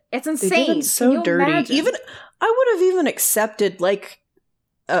over it. It's insane. They did it so dirty. Imagine? Even I would have even accepted like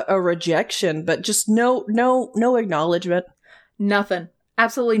a rejection, but just no acknowledgement. Nothing.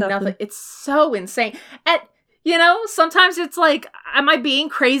 Absolutely nothing. It's so insane. And, you know, sometimes it's like, am I being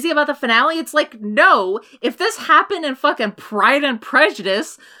crazy about the finale? It's like, no. If this happened in fucking Pride and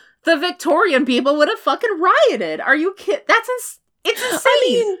Prejudice, the Victorian people would have fucking rioted. Are you kidding? It's insane. I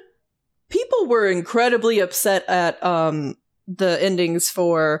mean, people were incredibly upset at the endings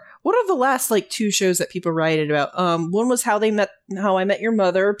for what are the last like 2 shows that people rioted about. One was How I Met Your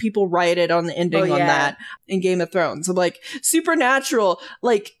Mother. People rioted on the ending on that. In Game of Thrones. I'm like, Supernatural,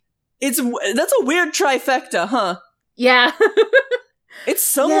 like that's a weird trifecta, huh? Yeah. It's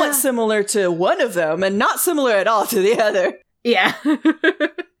somewhat similar to one of them and not similar at all to the other. Yeah.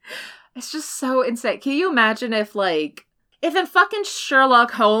 It's just so insane. Can you imagine if like if in fucking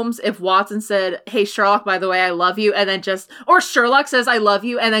Sherlock Holmes, if Watson said, hey, Sherlock, by the way, I love you, and then or Sherlock says, I love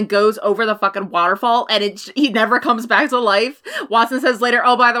you, and then goes over the fucking waterfall, and he never comes back to life. Watson says later,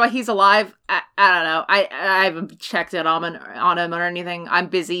 oh, by the way, he's alive. I don't know. I haven't checked in on him or anything. I'm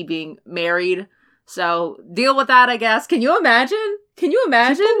busy being married. So deal with that, I guess. Can you imagine? People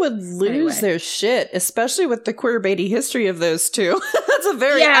would lose their shit, especially with the queerbaity history of those two. That's a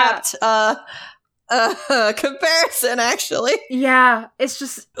very apt comparison, actually. Yeah, it's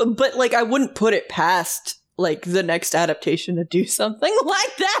just... But, like, I wouldn't put it past, like, the next adaptation to do something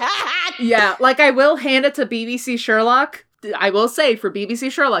like that! Yeah, like, I will hand it to BBC Sherlock. I will say, for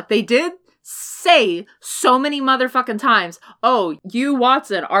BBC Sherlock, they did say so many motherfucking times, oh, you,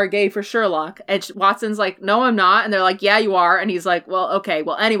 Watson, are gay for Sherlock. And Watson's like, no, I'm not. And they're like, yeah, you are. And he's like, well, okay.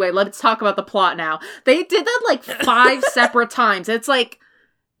 Well, anyway, let's talk about the plot now. They did that, like, 5 separate times. It's like,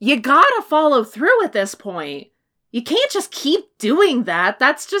 you gotta follow through at this point. You can't just keep doing that.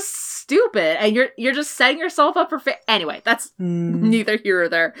 That's just stupid. And you're just setting yourself up for anyway, that's neither here or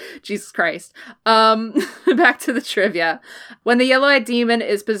there. Jesus Christ. Back to the trivia. When the yellow-eyed demon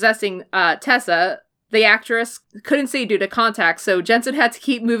is possessing Tessa, the actress couldn't see due to contact, so Jensen had to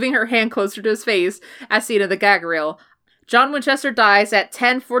keep moving her hand closer to his face as seen in the gag reel. John Winchester dies at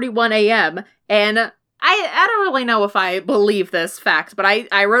 10:41 a.m., and I don't really know if I believe this fact, but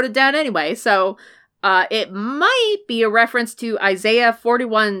I wrote it down anyway, so... it might be a reference to Isaiah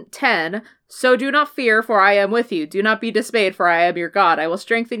 41:10. So do not fear, for I am with you. Do not be dismayed, for I am your God. I will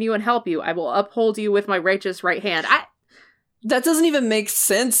strengthen you and help you. I will uphold you with my righteous right hand. That doesn't even make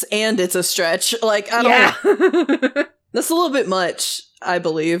sense, and it's a stretch. Like, I don't know. That's a little bit much, I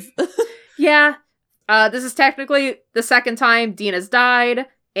believe. Yeah. This is technically the second time Dean has died,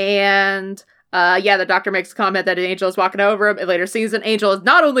 and... the doctor makes a comment that an angel is walking over him. In later scenes, an angel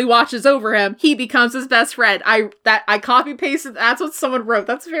not only watches over him, he becomes his best friend. I copy pasted. That's what someone wrote.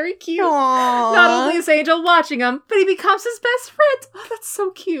 That's very cute. Aww. Not only is Angel watching him, but he becomes his best friend. Oh, that's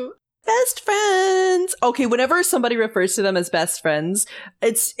so cute. Best friends. Okay, whenever somebody refers to them as best friends,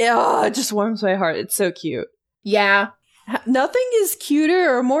 it just warms my heart. It's so cute. Yeah. Nothing is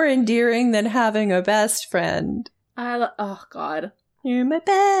cuter or more endearing than having a best friend. Oh God. You're my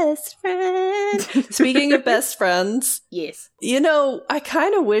best friend. Speaking of best friends. Yes. You know, I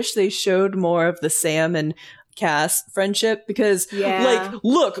kind of wish they showed more of the Sam and Cass friendship because, like,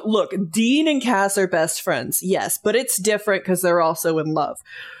 look, Dean and Cass are best friends. Yes, but it's different because they're also in love.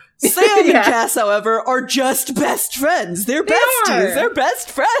 Sam and Cass, however, are just best friends. They're besties. They're best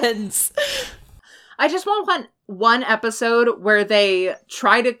friends. I just want one episode where they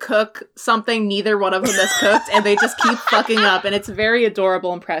try to cook something neither one of them has cooked, and they just keep fucking up, and it's very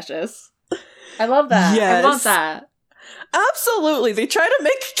adorable and precious. I love that. Yes. I want that. Absolutely. They try to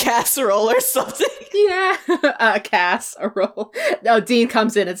make casserole or something. Yeah. Casserole. No, Dean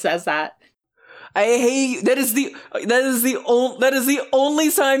comes in and says that. I hate that is the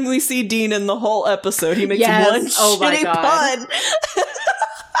only time we see Dean in the whole episode. He makes one shitty pun.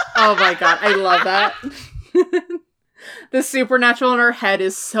 Oh my god, I love that. The supernatural in her head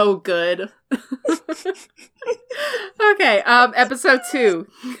is so good. Okay, episode 2.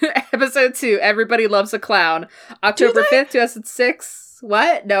 Episode 2, Everybody Loves a Clown. October 5th, 2006.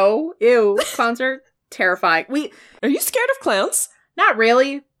 What? No. Ew. Clowns are terrifying. Are you scared of clowns? Not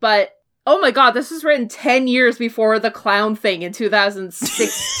really, but oh my god, this was written 10 years before the clown thing in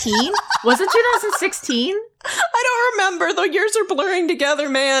 2016? Was it 2016? I don't remember. The years are blurring together,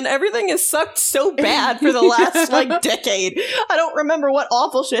 man. Everything has sucked so bad for the last, decade. I don't remember what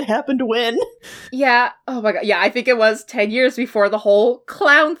awful shit happened when. Yeah. Oh my god. Yeah, I think it was 10 years before the whole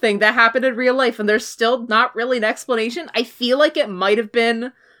clown thing that happened in real life, and there's still not really an explanation. I feel like it might have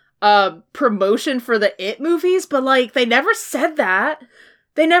been promotion for the It movies, but, they never said that.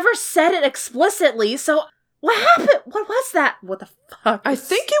 They never said it explicitly, so what happened? What was that? What the fuck? I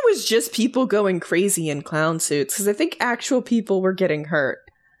think it was just people going crazy in clown suits, because I think actual people were getting hurt.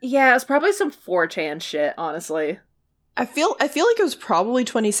 Yeah, it was probably some 4chan shit, honestly. I feel like it was probably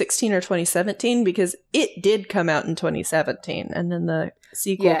 2016 or 2017, because it did come out in 2017, and then the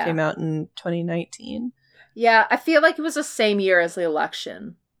sequel came out in 2019. Yeah, I feel like it was the same year as the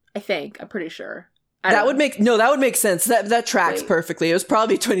election. I think. I'm pretty sure. That would make sense. That tracks perfectly. It was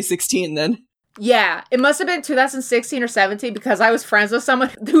probably 2016 then. Yeah, it must have been 2016 or 17 because I was friends with someone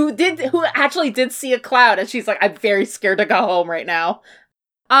who actually did see a clown, and she's like, I'm very scared to go home right now.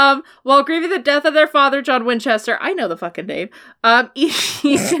 While grieving the death of their father, John Winchester, I know the fucking name, each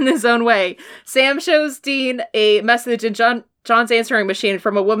in his own way, Sam shows Dean a message in John's answering machine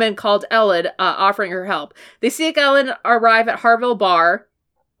from a woman called Ellen, offering her help. They see Ellen arrive at Harville Bar.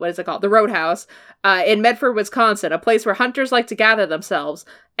 what is it called? The Roadhouse, in Medford, Wisconsin, a place where hunters like to gather themselves.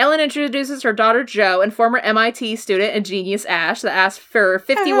 Ellen introduces her daughter Jo and former MIT student and genius Ash that asks for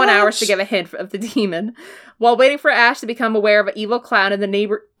 51 hours to give a hint of the demon. While waiting for Ash to become aware of an evil clown in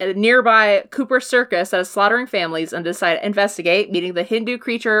the nearby Cooper Circus that is slaughtering families and decide to investigate, meeting the Hindu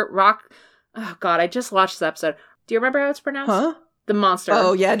creature Oh god, I just watched this episode. Do you remember how it's pronounced? Huh? The monster.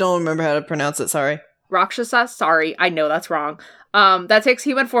 Oh yeah, I don't remember how to pronounce it, sorry. Rakshasa? Sorry, I know that's wrong. That takes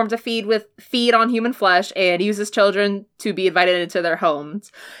human form to feed on human flesh and uses children to be invited into their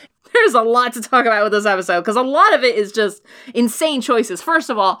homes. There's a lot to talk about with this episode, because a lot of it is just insane choices. First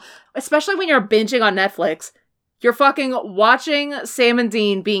of all, especially when you're binging on Netflix, you're fucking watching Sam and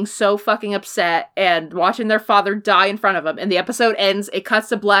Dean being so fucking upset and watching their father die in front of them. And the episode ends, it cuts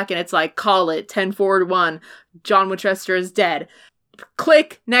to black, and it's like, call it, 10-4-1, John Winchester is dead.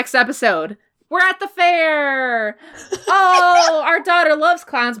 Click, next episode. We're at the fair! Oh, our daughter loves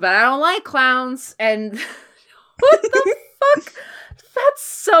clowns, but I don't like clowns. And what the fuck? That's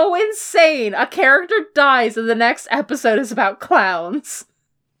so insane. A character dies and the next episode is about clowns.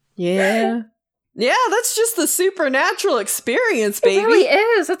 Yeah. Yeah, that's just the supernatural experience, baby. It really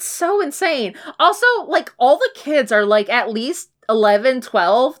is. It's so insane. Also, like, all the kids are, like, at least 11,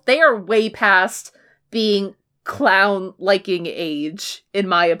 12. They are way past being clown-liking age, in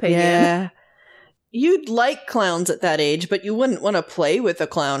my opinion. Yeah. You'd like clowns at that age, but you wouldn't want to play with a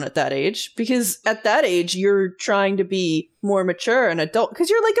clown at that age, because at that age, you're trying to be more mature and adult, because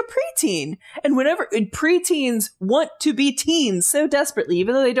you're like a preteen. And preteens want to be teens so desperately,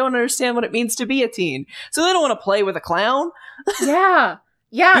 even though they don't understand what it means to be a teen. So they don't want to play with a clown. Yeah.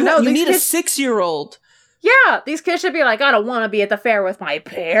 Yeah, you need a 6-year-old. Yeah, these kids should be like, I don't want to be at the fair with my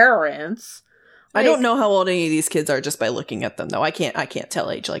parents. I don't know how old any of these kids are just by looking at them, though. I can't tell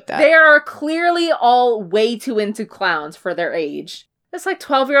age like that. They are clearly all way too into clowns for their age. This, like,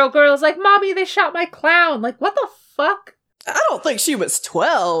 12-year-old girl is like, Mommy, they shot my clown. Like, what the fuck? I don't think she was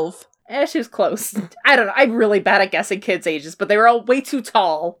 12. She was close. I don't know. I'm really bad at guessing kids' ages, but they were all way too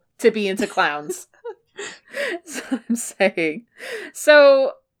tall to be into clowns. That's what I'm saying.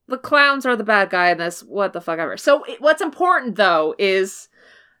 So, the clowns are the bad guy in this. What the fuck ever. So, what's important, though, is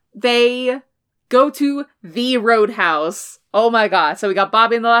they go to the Roadhouse. Oh my god. So we got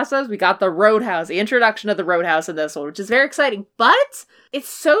Bobby in the last episode, we got the Roadhouse, the introduction of the Roadhouse in this one, which is very exciting. But it's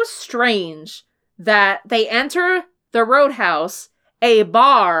so strange that they enter the Roadhouse, a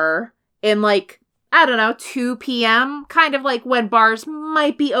bar, in like, I don't know, 2 p.m. Kind of like when bars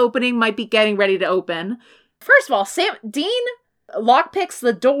might be opening, might be getting ready to open. First of all, Dean lockpicks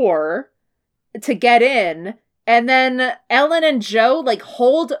the door to get in, and then Ellen and Jo, like,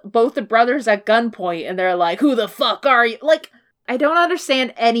 hold both the brothers at gunpoint, and they're like, who the fuck are you? Like, I don't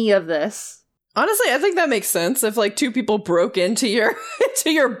understand any of this. Honestly, I think that makes sense. If, like, 2 people broke into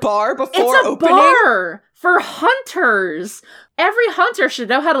your bar before it's a opening. Bar for hunters. Every hunter should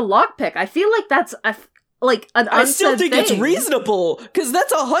know how to lockpick. I feel like that's an unsaid I still think thing. it's reasonable, because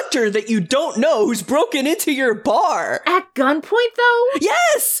that's a hunter that you don't know who's broken into your bar. At gunpoint, though?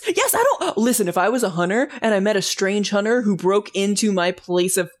 Yes! Yes, I don't... Listen, if I was a hunter and I met a strange hunter who broke into my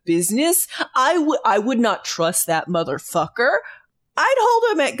place of business, I would not trust that motherfucker. I'd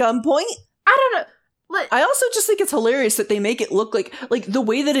hold him at gunpoint. I don't know. I also just think it's hilarious that they make it look like the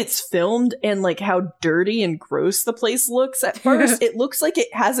way that it's filmed and like how dirty and gross the place looks at first. It looks like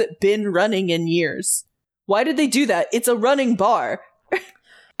it hasn't been running in years. Why did they do that? It's a running bar.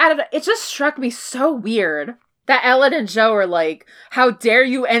 I don't know. It just struck me so weird that Ellen and Jo are like, how dare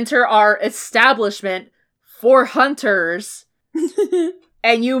you enter our establishment for hunters?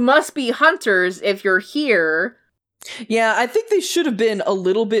 And you must be hunters if you're here. Yeah, I think they should have been a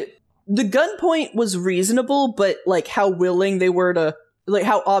little bit... The gunpoint was reasonable, but like how willing they were to... Like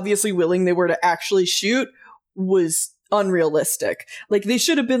how obviously willing they were to actually shoot was unrealistic. Like, they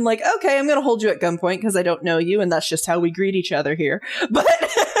should have been like, okay, I'm gonna hold you at gunpoint because I don't know you, and that's just how we greet each other here. But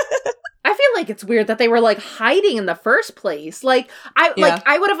I feel like it's weird that they were like hiding in the first place. Like,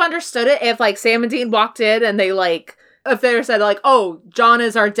 I would have understood it if like Sam and Dean walked in and they like, if they said like, oh, John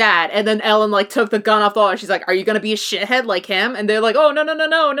is our dad, and then Ellen like took the gun off the wall and she's like, are you gonna be a shithead like him? And they're like, oh, no,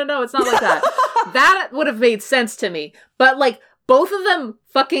 it's not like that. That would have made sense to me. But like, both of them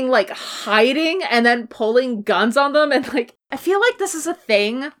fucking, like, hiding and then pulling guns on them. And, like, I feel like this is a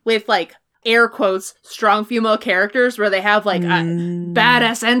thing with, like, air quotes, strong female characters where they have, like, a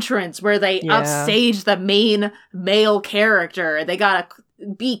badass entrance where they upstage the main male character. They gotta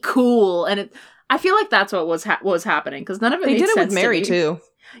be cool. And I feel like that's what was happening, because none of it made sense. They did it with Mary, too.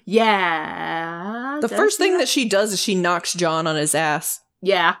 Yeah. The first thing that she does is she knocks John on his ass.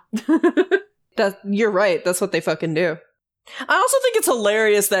 Yeah. You're right. That's what they fucking do. I also think it's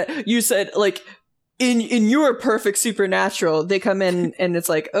hilarious that you said, like, in your perfect Supernatural, they come in and it's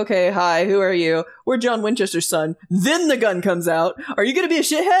like, okay, hi, who are you? We're John Winchester's son. Then the gun comes out. Are you going to be a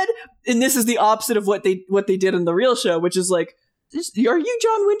shithead? And this is the opposite of what they did in the real show, which is like, are you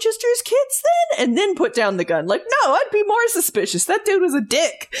John Winchester's kids then? And then put down the gun. Like, no, I'd be more suspicious. That dude was a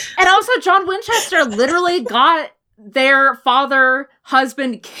dick. And also, John Winchester literally got their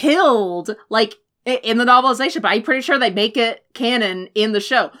husband killed, like, in the novelization, but I'm pretty sure they make it canon in the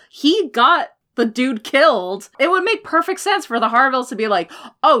show. He got the dude killed. It would make perfect sense for the Harvilles to be like,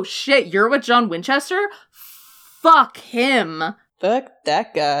 oh shit, you're with John Winchester? Fuck him. Fuck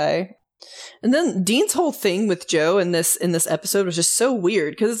that guy. And then Dean's whole thing with Joe in this episode was just so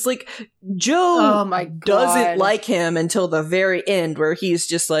weird, because it's like Joe doesn't like him until the very end, where he's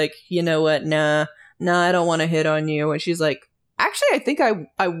just like, you know what, nah, I don't want to hit on you. And she's like, actually, I think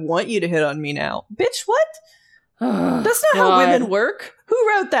I want you to hit on me now. Bitch, what? That's not how women work. Who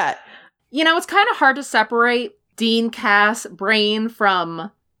wrote that? You know, it's kind of hard to separate Dean, Cass, Brain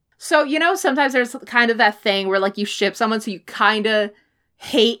from... So, you know, sometimes there's kind of that thing where, like, you ship someone, so you kind of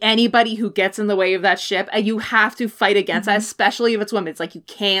hate anybody who gets in the way of that ship, and you have to fight against that, especially if it's women. It's like, you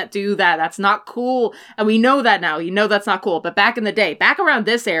can't do that. That's not cool. And we know that now. You know that's not cool. But back in the day, back around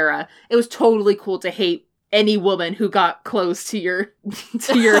this era, it was totally cool to hate any woman who got close to your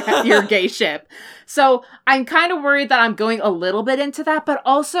your gay ship. So I'm kind of worried that I'm going a little bit into that, but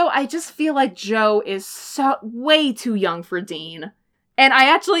also I just feel like Joe is way too young for Dean. And I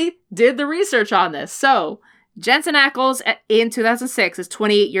actually did the research on this. So Jensen Ackles in 2006 is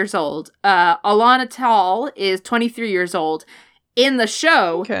 28 years old. Alana Tall is 23 years old. In the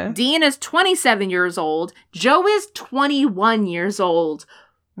show, Dean is 27 years old. Joe is 21 years old.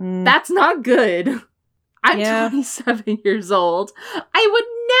 That's not good. I'm 27 years old. I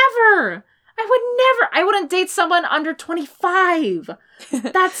wouldn't date someone under 25.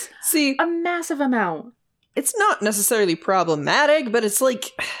 That's a massive amount. It's not necessarily problematic, but it's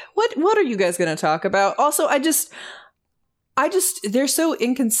like, what are you guys going to talk about? Also, I just, they're so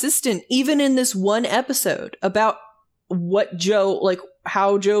inconsistent, even in this one episode, about what Joe, like,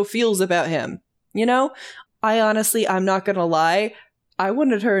 how Joe feels about him. You know? I'm not going to lie. I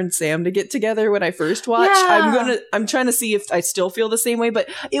wanted her and Sam to get together when I first watched. Yeah. I'm trying to see if I still feel the same way, but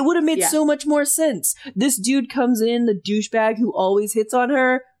it would have made so much more sense. This dude comes in, the douchebag who always hits on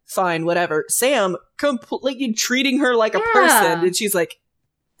her. Fine, whatever. Sam completely treating her like a person, and she's like,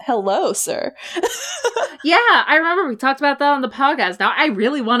 hello, sir. Yeah, I remember we talked about that on the podcast. Now I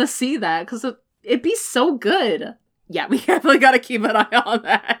really want to see that, because it'd be so good. Yeah, we definitely got to keep an eye on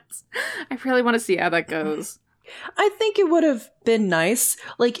that. I really want to see how that goes. I think it would have been nice,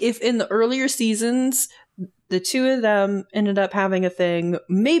 like, if in the earlier seasons, the two of them ended up having a thing.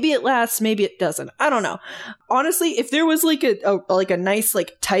 Maybe it lasts, maybe it doesn't. I don't know. Honestly, if there was like a nice,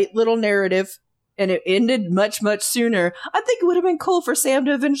 like, tight little narrative and it ended much, much sooner, I think it would have been cool for Sam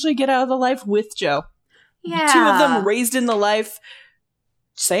to eventually get out of the life with Joe. Yeah. Two of them raised in the life.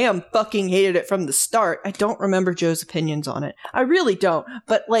 Sam fucking hated it from the start. I don't remember Joe's opinions on it. I really don't.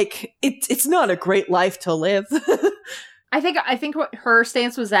 But, like, it's not a great life to live. I think what her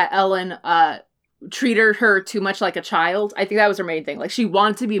stance was that Ellen treated her too much like a child. I think that was her main thing. Like, she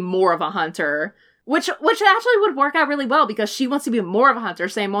wanted to be more of a hunter, which actually would work out really well, because she wants to be more of a hunter.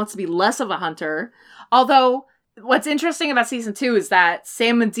 Sam wants to be less of a hunter. Although, what's interesting about season 2 is that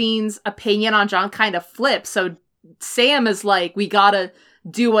Sam and Dean's opinion on John kind of flips. So Sam is like, we gotta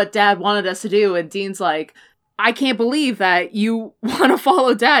do what Dad wanted us to do, and Dean's like, I can't believe that you want to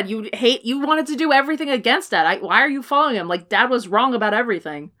follow Dad. You wanted to do everything against Dad. Why are you following him? Like, Dad was wrong about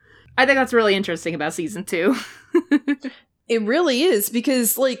everything. I think that's really interesting about season 2. It really is,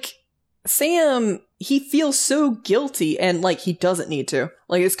 because, like, Sam, he feels so guilty, and, like, he doesn't need to.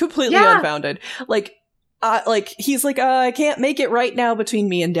 Like, it's completely unfounded. Like, he's like, I can't make it right now between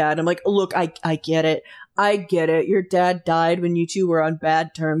me and Dad. I'm like, look, I get it. I get it. Your dad died when you two were on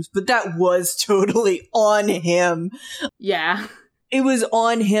bad terms, but that was totally on him. Yeah. It was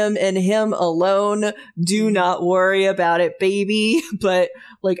on him and him alone. Do not worry about it, baby. But,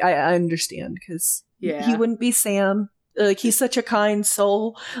 like, I understand, because he wouldn't be Sam. Like, he's such a kind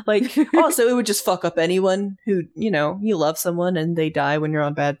soul. Like, also, it would just fuck up anyone who, you know, you love someone and they die when you're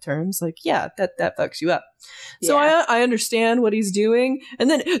on bad terms. Like, yeah, that fucks you up. So I understand what he's doing. And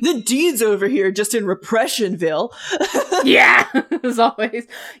then Dean's over here just in Repressionville. Yeah, as always.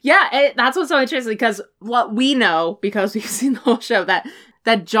 Yeah, that's what's so interesting, because what we know, because we've seen the whole show,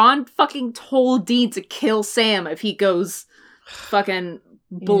 that John fucking told Dean to kill Sam if he goes fucking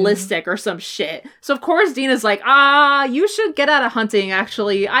ballistic or some shit. So of course Dean is like, you should get out of hunting,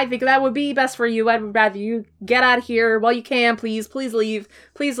 actually. I think that would be best for you. I'd rather you get out of here while you can. Please leave.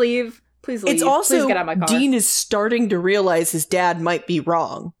 Please leave. Please leave. It's also, please get out of my car. Dean is starting to realize his dad might be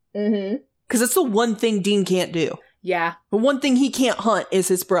wrong. Mm-hmm. Because it's the one thing Dean can't do. Yeah. The one thing he can't hunt is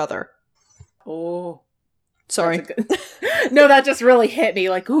his brother. Oh. Sorry. No, that just really hit me.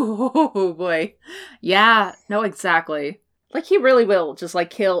 Like, oh boy. Yeah, no, exactly. Like, he really will just, like,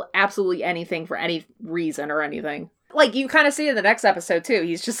 kill absolutely anything for any reason or anything. Like, you kind of see in the next episode, too.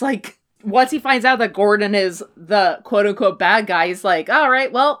 He's just, like, once he finds out that Gordon is the quote-unquote bad guy, he's like, all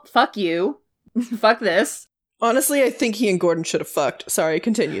right, well, fuck you. Fuck this. Honestly, I think he and Gordon should have fucked. Sorry,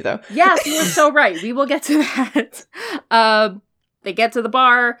 continue, though. Yes, you were so right. We will get to that. They get to the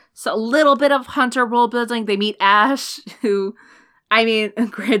bar. So a little bit of Hunter world building. They meet Ash, who, I mean,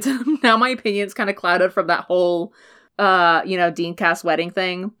 granted, now my opinion's kind of clouded from that whole, Dean Cass wedding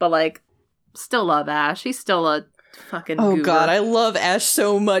thing. But, like, still love Ash. He's still a fucking goober. God, I love Ash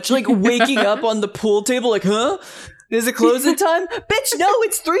so much. Like, waking up on the pool table, like, huh? Is it closing time? Bitch, no,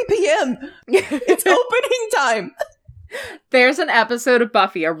 it's 3 p.m. It's opening time. There's an episode of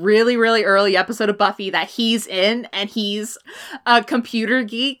Buffy, a really, really early episode of Buffy that he's in, and he's a computer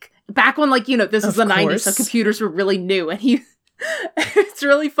geek. Back when, like, this is the 90s, so computers were really new, and it's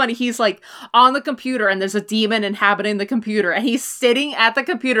really funny. He's, like, on the computer, and there's a demon inhabiting the computer, and he's sitting at the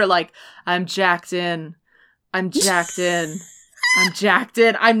computer like, I'm jacked in. I'm jacked in.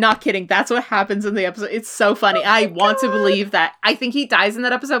 I'm not kidding. That's what happens in the episode. It's so funny. I want to believe that. I think he dies in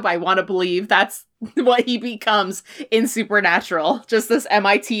that episode, but I want to believe that's what he becomes in Supernatural. Just this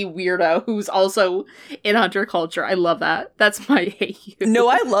MIT weirdo who's also in Hunter culture. I love that. That's my hate you. No,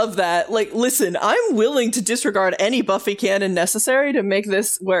 I love that. Like, listen, I'm willing to disregard any Buffy canon necessary to make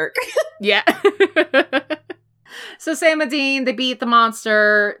this work. Yeah. So Sam and Dean, they beat the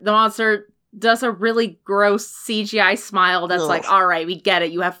monster. The monster does a really gross CGI smile that's like, all right, we get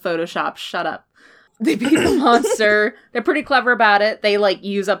it. You have Photoshop. Shut up. They beat the monster. They're pretty clever about it. They, like,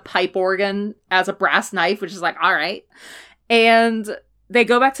 use a pipe organ as a brass knife, which is like, all right. And they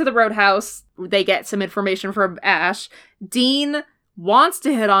go back to the roadhouse. They get some information from Ash. Dean wants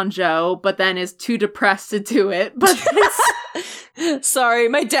to hit on Joe, but then is too depressed to do it. But sorry,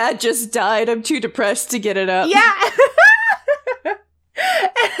 my dad just died. I'm too depressed to get it up. Yeah.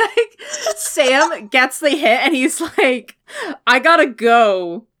 And, like, Sam gets the hit and he's like, I gotta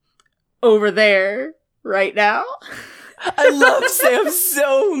go over there right now. I love Sam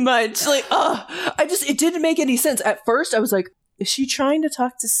so much. Like, it didn't make any sense. At first I was like, is she trying to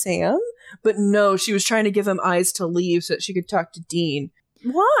talk to Sam? But no, she was trying to give him eyes to leave so that she could talk to Dean.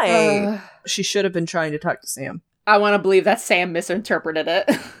 Why? She should have been trying to talk to Sam. I want to believe that Sam misinterpreted it.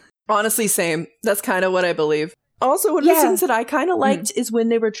 Honestly, same. That's kind of what I believe. Also, one of the things that I kind of liked is when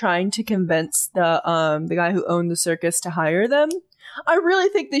they were trying to convince the guy who owned the circus to hire them. I really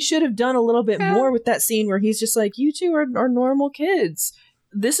think they should have done a little bit more with that scene where he's just like, you two are normal kids.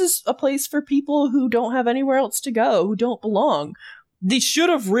 This is a place for people who don't have anywhere else to go, who don't belong. They should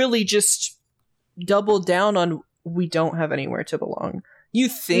have really just doubled down on, we don't have anywhere to belong. You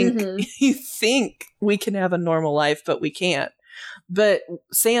think we can have a normal life, but we can't. But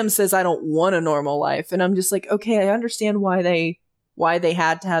Sam says, I don't want a normal life. And I'm just like, okay, I understand why they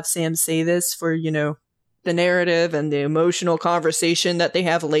had to have Sam say this for, the narrative and the emotional conversation that they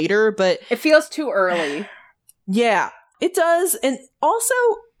have later. But it feels too early. Yeah, it does. And also,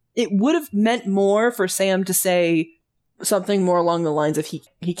 it would have meant more for Sam to say something more along the lines of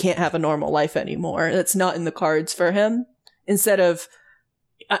he can't have a normal life anymore. That's not in the cards for him. Instead of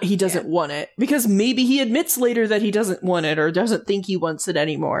he doesn't want it, because maybe he admits later that he doesn't want it or doesn't think he wants it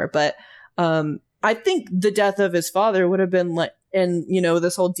anymore. But I think the death of his father would have been like, and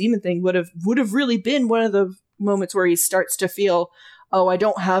this whole demon thing would have really been one of the moments where he starts to feel, oh, I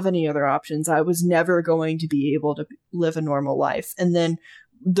don't have any other options. I was never going to be able to live a normal life. And then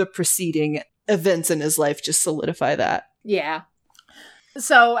the preceding events in his life just solidify that. Yeah.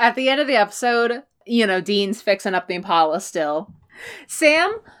 So at the end of the episode, Dean's fixing up the Impala still.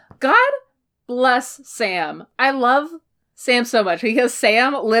 Sam, God bless Sam. I love Sam so much because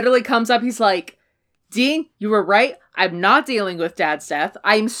Sam literally comes up. He's like, Dean, you were right. I'm not dealing with Dad's death.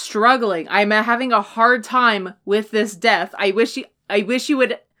 I'm struggling. I'm having a hard time with this death. I wish you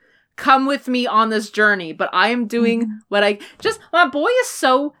would come with me on this journey, but I am doing my boy is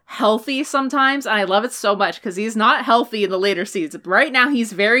so healthy sometimes, and I love it so much because he's not healthy in the later seasons. Right now,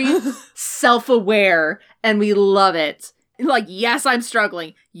 he's very self-aware, and we love it. Like, yes, I'm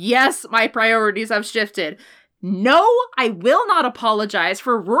struggling. Yes, my priorities have shifted. No, I will not apologize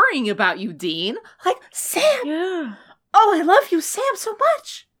for worrying about you, Dean. Like, Sam. Yeah. Oh, I love you, Sam, so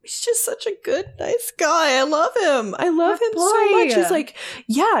much. He's just such a good, nice guy. I love him. I love him so much. It's like,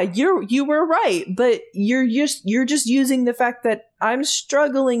 yeah, you were right, but you're just using the fact that I'm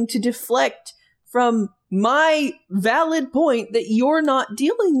struggling to deflect from my valid point that you're not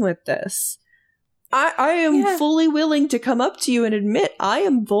dealing with this. I am fully willing to come up to you and admit I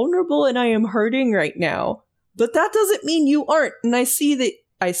am vulnerable and I am hurting right now. But that doesn't mean you aren't. And I see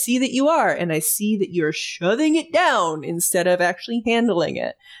that you are, and I see that you're shoving it down instead of actually handling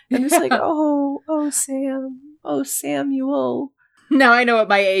it. And it's like, oh, Sam. Oh, Samuel. Now I know what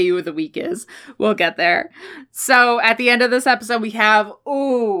my AU of the week is. We'll get there. So at the end of this episode, we have,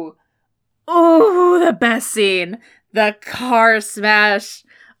 the best scene. The car smash.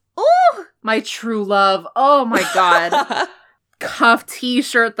 Ooh, my true love. Oh my god. Cuff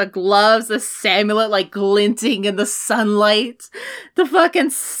t-shirt, the gloves, the Samulet like glinting in the sunlight. The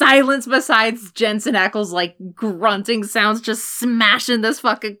fucking silence besides Jensen Ackles like grunting sounds just smashing this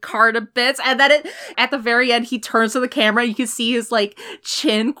fucking car to bits. And then at the very end, he turns to the camera. You can see his like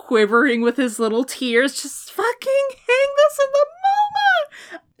chin quivering with his little tears. Just fucking hang this in the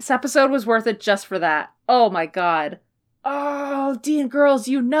moment. This episode was worth it just for that. Oh my god. Oh, Dean girls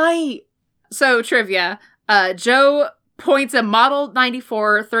unite. So trivia. Joe points a Model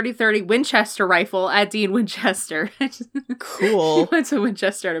 94 30-30 Winchester rifle at Dean Winchester. Cool. He went to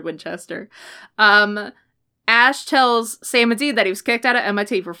Winchester to Winchester. Ash tells Sam and Dean that he was kicked out of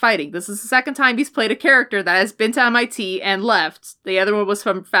MIT for fighting. This is the second time he's played a character that has been to MIT and left. The other one was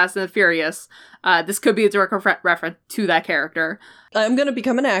from Fast and the Furious. This could be a direct reference to that character. I'm going to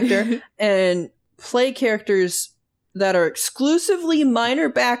become an actor and play characters that are exclusively minor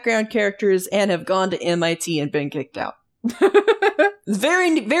background characters and have gone to MIT and been kicked out.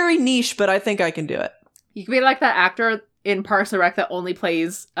 Very, very niche, but I think I can do it. You could be like that actor in Parks and Rec that only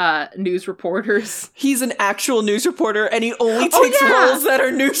plays news reporters. He's an actual news reporter, and he only takes roles that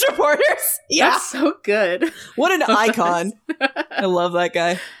are news reporters. Yeah, that's so good. What an icon! I love that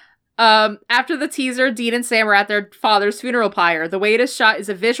guy. After the teaser, Dean and Sam are at their father's funeral pyre. The way it is shot is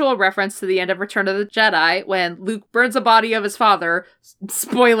a visual reference to the end of Return of the Jedi, when Luke burns the body of his father.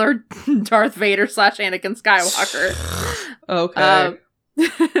 Spoiler, Darth Vader / Anakin Skywalker. Okay.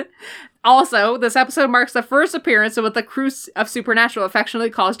 Also, this episode marks the first appearance of what the crew of Supernatural affectionately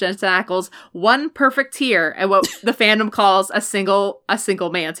calls Jensen Ackles one perfect tear, and what the fandom calls a single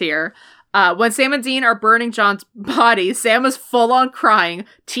man tear. When Sam and Dean are burning John's body, Sam is full on crying,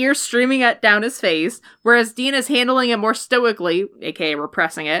 tears streaming down his face, whereas Dean is handling it more stoically, aka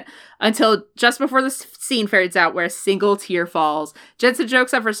repressing it, until just before the scene fades out where a single tear falls. Jensen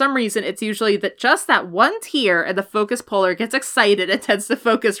jokes that for some reason it's usually just that one tear, and the focus puller gets excited and tends to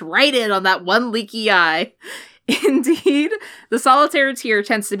focus right in on that one leaky eye. Indeed, the solitary tear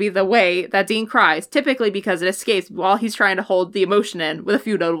tends to be the way that Dean cries, typically because it escapes while he's trying to hold the emotion in, with a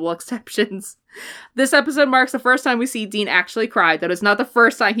few notable exceptions. This episode marks the first time we see Dean actually cry. That is not the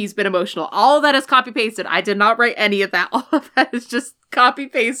first time he's been emotional. All of that is copy-pasted. I did not write any of that. All of that is just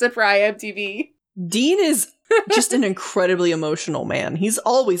copy-pasted for IMDb. Dean is just an incredibly emotional man. He's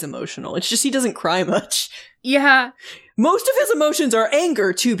always emotional. It's just he doesn't cry much. Yeah. Most of his emotions are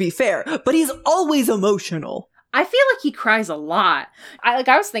anger, to be fair, but he's always emotional. I feel like he cries a lot. I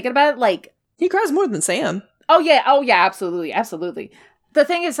was thinking about it, like... He cries more than Sam. Oh, yeah, absolutely, absolutely. The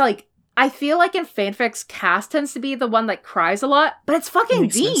thing is, like, I feel like in fanfics, Cass tends to be the one that cries a lot, but it's fucking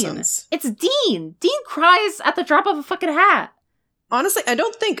Dean. It's Dean. Dean cries at the drop of a fucking hat. Honestly, I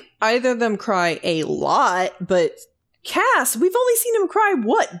don't think either of them cry a lot, but Cass, we've only seen him cry,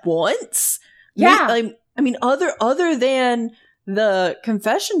 once? Yeah. I mean, other than the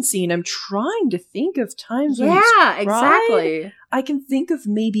confession scene, I'm trying to think of times when he's cried. Exactly. I can think of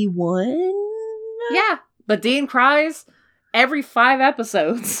maybe one. Yeah, but Dean cries every 5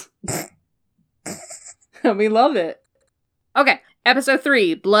 episodes. And we love it. Okay, episode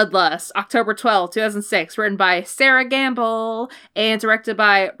 3, Bloodlust, October 12, 2006, written by Sarah Gamble and directed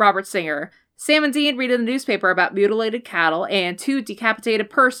by Robert Singer. Sam and Dean read in the newspaper about mutilated cattle and 2 decapitated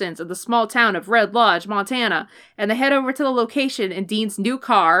persons in the small town of Red Lodge, Montana, and they head over to the location in Dean's new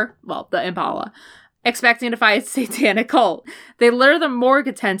car, well, the Impala, expecting to find a satanic cult. They lure the morgue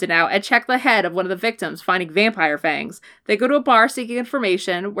attendant out and check the head of one of the victims, finding vampire fangs. They go to a bar seeking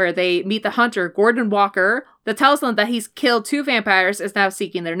information, where they meet the hunter, Gordon Walker, that tells them that he's killed 2 vampires and is now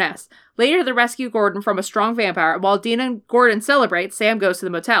seeking their nest. Later, they rescue Gordon from a strong vampire, and while Dean and Gordon celebrate, Sam goes to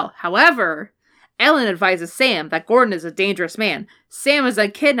the motel. However, Ellen advises Sam that Gordon is a dangerous man. Sam is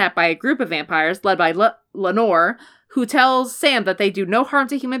then kidnapped by a group of vampires, led by Lenore, who tells Sam that they do no harm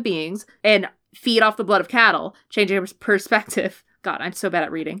to human beings and feed off the blood of cattle, changing his perspective. God, I'm so bad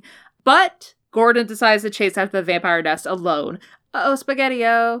at reading. But Gordon decides to chase after the vampire nest alone. Uh-oh,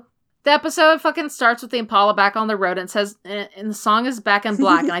 Spaghetti-O. The episode fucking starts with the Impala back on the road and says, and the song is Back in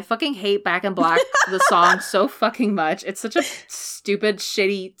Black, and I fucking hate Back in Black, the song, so fucking much. It's such a stupid,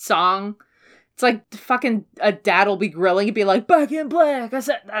 shitty song. It's like fucking a dad will be grilling and be like, Back in Black.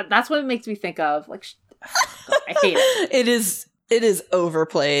 That's what it makes me think of. Like, God, I hate it. It is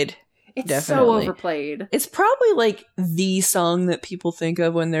overplayed. It's Definitely. so overplayed. It's probably like the song that people think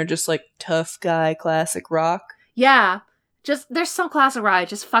of when they're just like tough guy classic rock. Yeah. Just, there's some classic rock I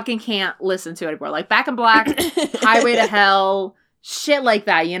just fucking can't listen to anymore. Like Back in Black, Highway to Hell, shit like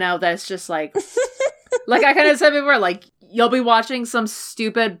that, you know, that's just like, like I kind of said before, like, you'll be watching some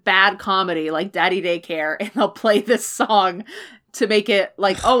stupid bad comedy like Daddy Daycare, and they'll play this song to make it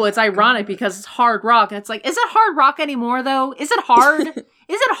like, oh, it's ironic because it's hard rock. And it's like, is it hard rock anymore, though? Is it hard? Is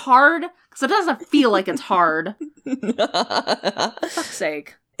it hard? Because it doesn't feel like it's hard. For fuck's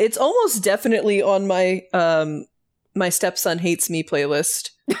sake. It's almost definitely on my my stepson hates me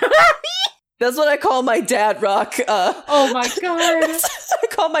playlist. That's what I call my dad rock. Oh my God. I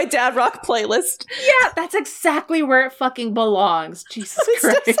call my dad rock playlist. Yeah, that's exactly where it fucking belongs. Jesus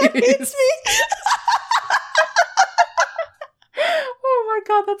Christ. Hates me. Oh my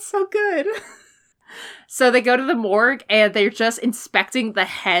God, that's so good. So they go to the morgue and they're just inspecting the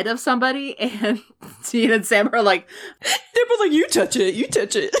head of somebody, and Dean and Sam are like, they're both like, you touch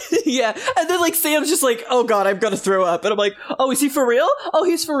it. Yeah. And then like Sam's just like, oh God, I'm gonna throw up. And I'm like, oh, is he for real? Oh,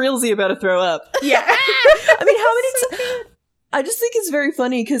 he's for real. Is he about to throw up? yeah. I mean, how many I just think it's very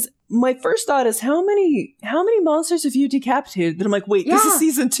funny because my first thought is how many monsters have you decapitated? Then I'm like, wait, this is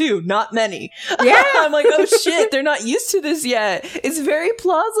season 2, not many. Yeah. I'm like, oh shit, they're not used to this yet. It's very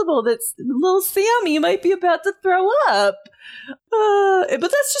plausible that little Sammy might be about to throw up. But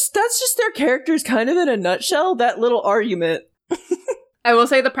that's just their characters kind of in a nutshell, that little argument. I will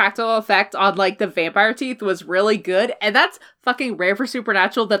say the practical effect on, like, the vampire teeth was really good, and that's fucking rare for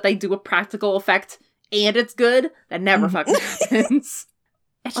Supernatural that they do a practical effect and it's good. That never fucking happens.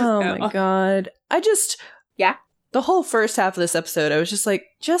 My God. Yeah. The whole first half of this episode, I was just like,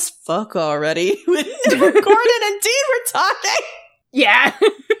 just fuck already. When Gordon and Dean were talking. Yeah.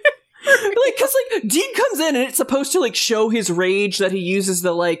 Like, cause like Dean comes in and it's supposed to like show his rage that he uses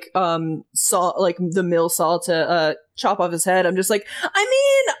the like saw, like the mill saw to chop off his head. I'm just like, I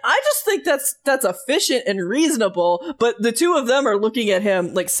mean, I just think that's efficient and reasonable. But the two of them are looking at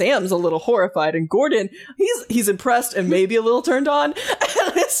him like Sam's a little horrified, and Gordon he's impressed and maybe a little turned on.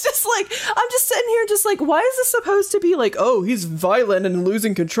 And it's just like, I'm just sitting here just like, why is this supposed to be like, oh, he's violent and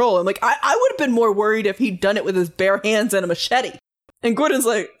losing control? I'm like, I would have been more worried if he'd done it with his bare hands and a machete. And Gordon's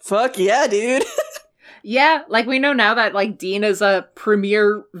like, fuck yeah, dude. Yeah, like we know now that like Dean is a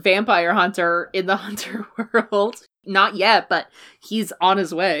premier vampire hunter in the hunter world. Not yet, but he's on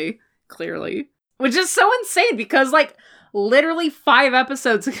his way, clearly. Which is so insane because like literally 5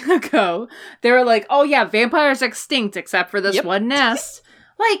 episodes ago, they were like, oh yeah, vampires extinct except for this one nest.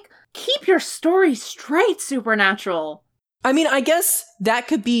 Like, keep your story straight, Supernatural. I mean, I guess that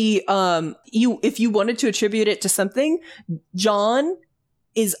could be, if you wanted to attribute it to something, John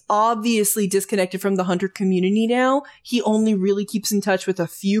is obviously disconnected from the hunter community now. He only really keeps in touch with a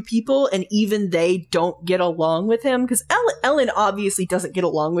few people, and even they don't get along with him, because Ellen obviously doesn't get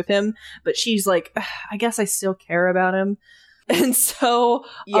along with him, but she's like, I guess I still care about him. And so,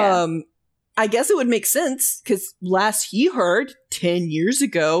 I guess it would make sense, because last he heard, 10 years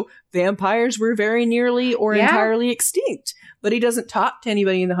ago, vampires were very nearly or entirely extinct. But he doesn't talk to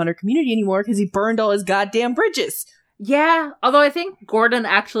anybody in the hunter community anymore because he burned all his goddamn bridges. Yeah, although I think Gordon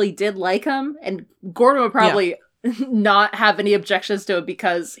actually did like him, and Gordon would probably not have any objections to it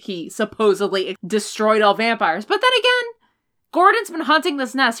because he supposedly destroyed all vampires. But then again, Gordon's been hunting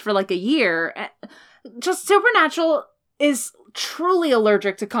this nest for like a year. Just Supernatural is truly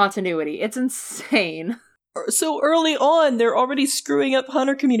allergic to continuity. It's insane. So early on, they're already screwing up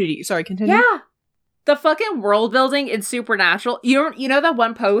hunter community. Sorry, continue. Yeah. The fucking world building in Supernatural. You know that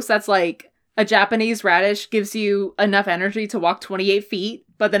one post that's like, a Japanese radish gives you enough energy to walk 28 feet,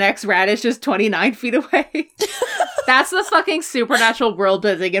 but the next radish is 29 feet away? That's the fucking Supernatural world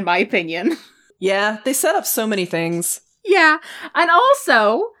building, in my opinion. Yeah, they set up so many things. Yeah, and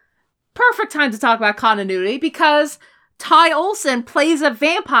also, perfect time to talk about continuity, because Ty Olsson plays a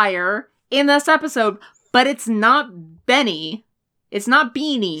vampire in this episode, but it's not Benny. It's not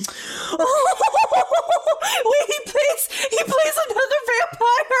Beanie. Wait, he plays another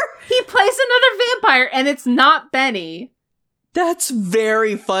vampire? He plays another vampire, and it's not Benny. That's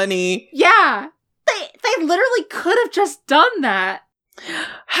very funny. Yeah. They literally could have just done that.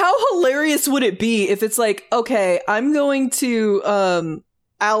 How hilarious would it be if it's like, okay, I'm going to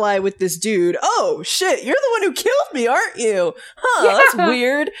ally with this dude. Oh shit, you're the one who killed me, aren't you? Huh, that's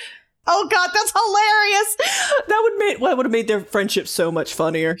weird. Oh god, that's hilarious. That would have made their friendship so much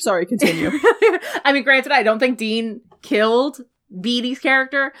funnier. Sorry, continue. I mean, granted, I don't think Dean killed Beatty's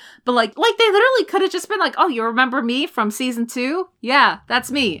character, but like they literally could have just been like, oh, you remember me from season 2? Yeah,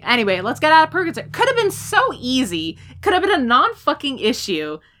 that's me. Anyway, let's get out of Purgatory. Could have been so easy. Could have been a non-fucking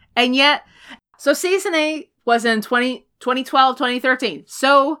issue. And yet, so season 8 was in 2012, 2013.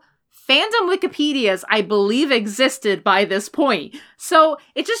 So fandom Wikipedias, I believe, existed by this point. So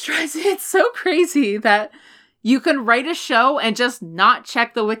it just drives me, it's so crazy that you can write a show and just not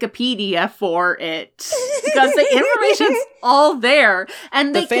check the Wikipedia for it. Because the information's all there.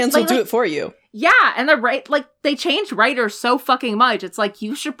 And the fans will do it for you. Yeah, and they changed writers so fucking much. It's like,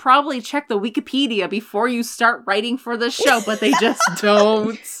 you should probably check the Wikipedia before you start writing for the show, but they just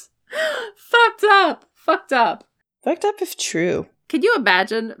don't. Fucked up. Fucked up if true. Could you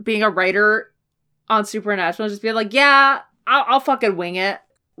imagine being a writer on Supernatural and just being like, yeah, I'll fucking wing it.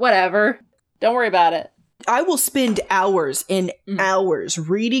 Whatever. Don't worry about it. I will spend hours and hours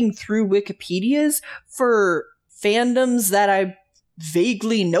reading through Wikipedias for fandoms that I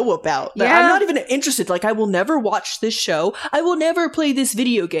vaguely know about. That I'm not even interested. Like, I will never watch this show. I will never play this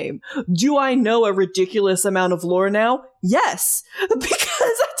video game. Do I know a ridiculous amount of lore now? Yes. Because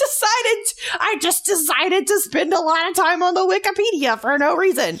I just decided to spend a lot of time on the Wikipedia for no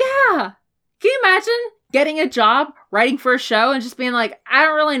reason. Yeah. Can you imagine getting a job writing for a show and just being like, I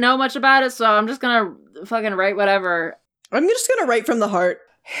don't really know much about it, so I'm just gonna fucking write whatever. I'm just gonna write from the heart.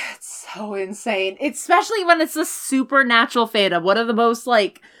 It's so insane. Especially when it's a Supernatural fandom. One of the most,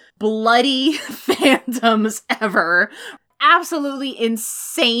 like, bloody fandoms ever. Absolutely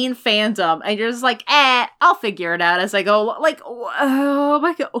insane fandom. And you're just like, I'll figure it out as I go. Like, oh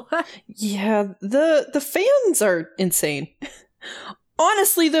my god. What? Yeah, the fans are insane.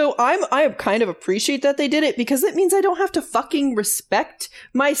 Honestly, though, I kind of appreciate that they did it because it means I don't have to fucking respect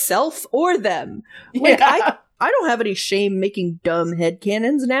myself or them. Like, I don't have any shame making dumb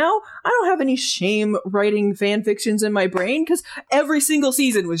headcanons now. I don't have any shame writing fan fictions in my brain because every single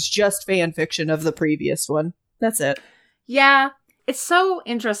season was just fan fiction of the previous one. That's it. Yeah. It's so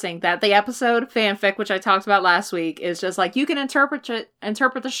interesting that the episode fanfic, which I talked about last week, is just like, you can interpret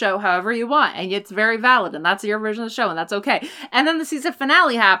the show however you want, and it's very valid, and that's your version of the show, and that's okay. And then the season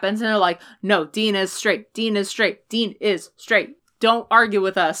finale happens, and they're like, no, Dean is straight. Dean is straight. Dean is straight. Don't argue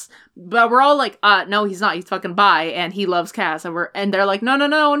with us. But we're all like, no, he's not. He's fucking bi, and he loves Cass. And they're like,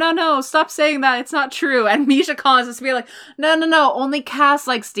 no, stop saying that. It's not true. And Misha calls us to be like, no, only Cass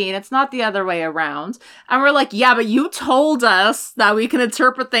likes Dean. It's not the other way around. And we're like, yeah, but you told us that we can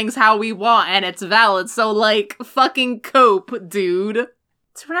interpret things how we want, and it's valid. So, like, fucking cope, dude.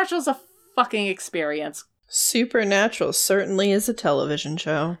 Supernatural's a fucking experience. Supernatural certainly is a television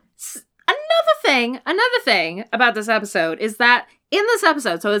show. Another thing about this episode is that in this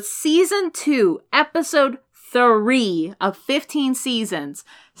episode, so it's season 2, episode 3 of 15 seasons,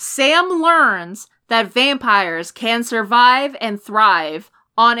 Sam learns that vampires can survive and thrive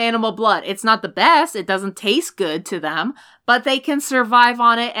on animal blood. It's not the best, it doesn't taste good to them, but they can survive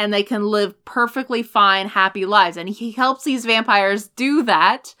on it and they can live perfectly fine, happy lives. And he helps these vampires do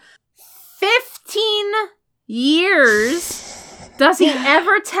that. 15 years. Does he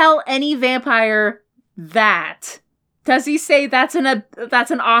ever tell any vampire that? Does he say that's an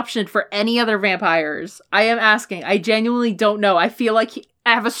option for any other vampires? I am asking. I genuinely don't know. I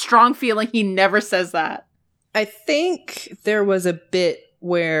have a strong feeling he never says that. I think there was a bit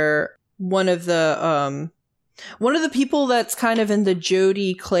where one of the people that's kind of in the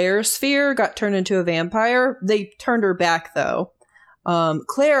Jodie Claire sphere got turned into a vampire. They turned her back though.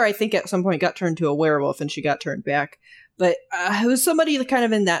 Claire, I think at some point got turned to a werewolf and she got turned back. But it was somebody kind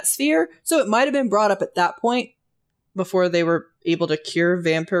of in that sphere, so it might have been brought up at that point before they were able to cure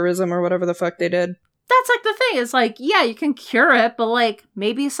vampirism or whatever the fuck they did. That's like the thing. It's like, yeah, you can cure it, but like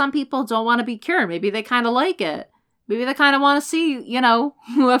maybe some people don't want to be cured. Maybe they kind of like it. Maybe they kind of want to see,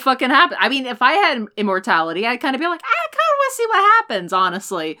 what fucking happens. I mean, if I had immortality, I'd kind of be like, I kind of want to see what happens,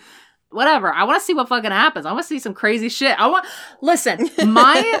 honestly. Whatever. I want to see what fucking happens. I want to see some crazy shit. Listen,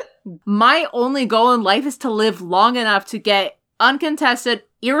 my only goal in life is to live long enough to get uncontested,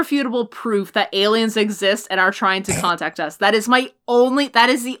 irrefutable proof that aliens exist and are trying to contact us. That is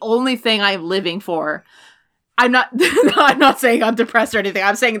the only thing I'm living for. I'm not saying I'm depressed or anything.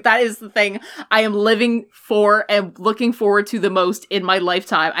 I'm saying that is the thing I am living for and looking forward to the most in my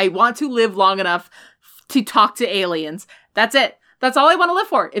lifetime. I want to live long enough to talk to aliens. That's it. That's all I want to live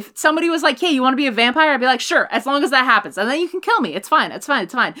for. If somebody was like, hey, you want to be a vampire? I'd be like, sure, as long as that happens. And then you can kill me. It's fine. I just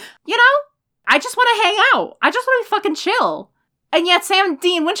want to hang out. I just want to be fucking chill. And yet Sam and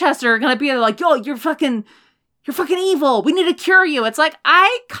Dean Winchester are gonna be like, yo, you're fucking evil. We need to cure you. It's like,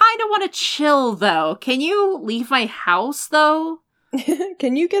 I kind of want to chill, though. Can you leave my house, though?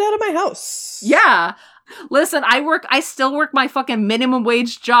 Can you get out of my house? Yeah. Listen, I still work my fucking minimum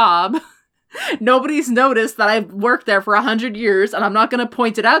wage job. Nobody's noticed that I've worked there for 100 years, and I'm not going to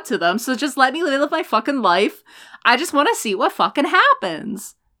point it out to them, so just let me live my fucking life. I just want to see what fucking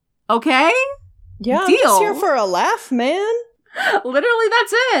happens. Okay? Yeah, Deal. I'm just here for a laugh, man. Literally,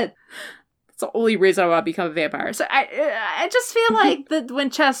 that's it. It's the only reason I want to become a vampire. So I just feel like the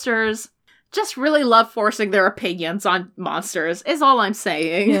Winchesters just really love forcing their opinions on monsters, is all I'm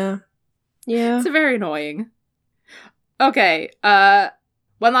saying. Yeah. Yeah. It's very annoying. Okay,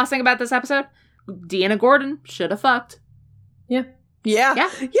 one last thing about this episode. Dean and Gordon should have fucked. Yeah. Yeah.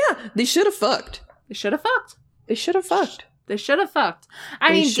 Yeah. They should have fucked. They should have fucked. They should have fucked. They should have fucked.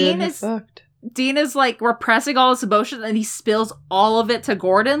 I mean, Dean is like repressing all his emotions and he spills all of it to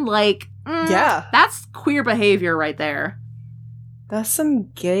Gordon. Like, yeah. That's queer behavior right there. That's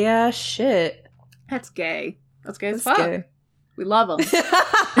some gay ass shit. That's gay. That's gay as fuck. Gay. We love them.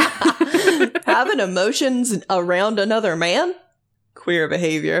 Having emotions around another man? Queer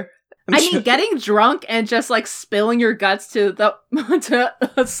behavior. I mean, getting drunk and just like spilling your guts to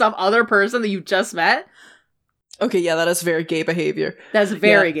some other person that you just met. Okay, yeah, that is very gay behavior. That's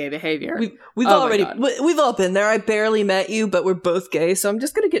very gay behavior. We've all been there. I barely met you, but we're both gay, so I'm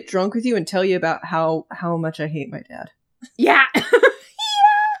just gonna get drunk with you and tell you about how much I hate my dad. Yeah. Yeah.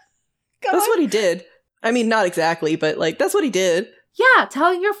 God. That's what he did. I mean, not exactly, but like that's what he did. Yeah,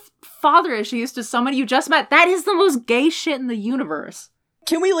 telling your father issues to someone you just met. That is the most gay shit in the universe.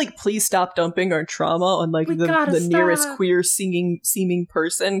 Can we like please stop dumping our trauma on like the nearest queer seeming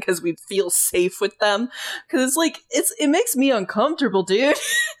person because we feel safe with them? Because it's like it makes me uncomfortable, dude.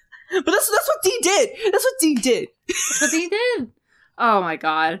 But that's what Dean did. That's what Dean did. That's what Dean did. Oh my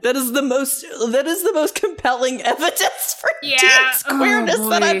god. That is the most compelling evidence for Dean's queerness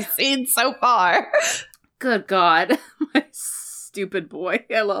that I've seen so far. Good god. My stupid boy.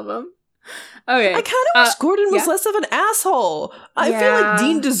 I love him. Okay. I kind of wish Gordon was less of an asshole. I feel like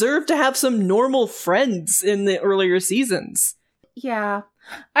Dean deserved to have some normal friends in the earlier seasons. Yeah.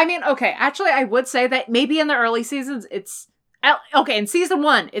 I mean, okay, actually, I would say that maybe in the early seasons, in season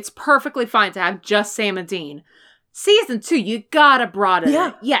 1, it's perfectly fine to have just Sam and Dean. Season 2, you gotta broaden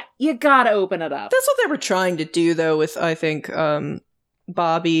it. Yeah, you gotta open it up. That's what they were trying to do, though, with, I think,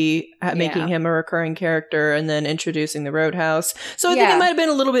 Bobby making him a recurring character and then introducing the Roadhouse. So I think it might have been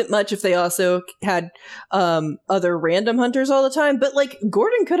a little bit much if they also had other random hunters all the time. But like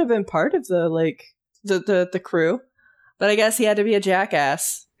Gordon could have been part of the crew. But I guess he had to be a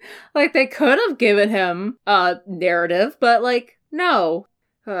jackass. Like they could have given him a narrative, but like no.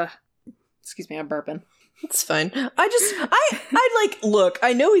 Excuse me, I'm burping. It's fine. Look,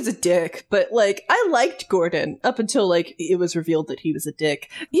 I know he's a dick, but, like, I liked Gordon up until, like, it was revealed that he was a dick.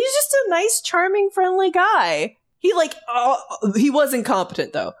 He's just a nice, charming, friendly guy. He, like, he was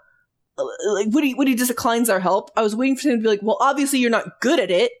incompetent, though. Like, when he declines our help, I was waiting for him to be like, well, obviously you're not good at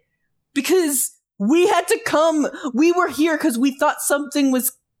it, because we had to come. We were here because we thought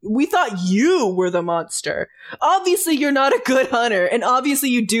we thought you were the monster. Obviously, you're not a good hunter, and obviously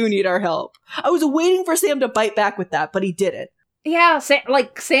you do need our help. I was waiting for Sam to bite back with that, but he didn't. Yeah,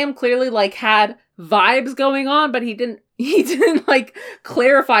 Sam clearly, like, had vibes going on, but he didn't, like,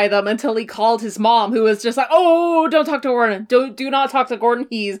 clarify them until he called his mom, who was just like, oh, don't talk to Gordon. Do not talk to Gordon.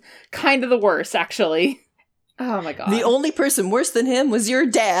 He's kind of the worst, actually. Oh my god. The only person worse than him was your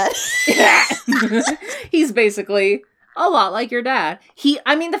dad. He's basically a lot like your dad.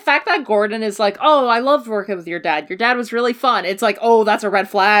 The fact that Gordon is like, oh, I loved working with your dad. Your dad was really fun. It's like, oh, that's a red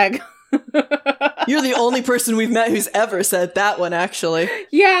flag. You're the only person we've met who's ever said that one, actually.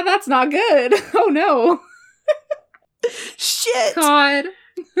 Yeah, that's not good. Oh, no. Shit. God.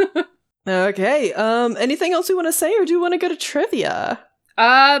 Okay, anything else you want to say, or do you want to go to trivia?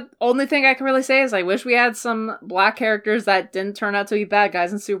 Only thing I can really say is I wish we had some black characters that didn't turn out to be bad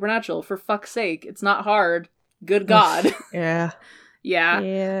guys in Supernatural. For fuck's sake. It's not hard. Good God. Yeah.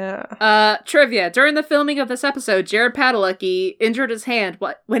 Yeah. Trivia. During the filming of this episode, Jared Padalecki injured his hand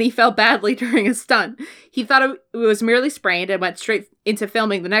when he fell badly during a stunt. He thought it was merely sprained and went straight into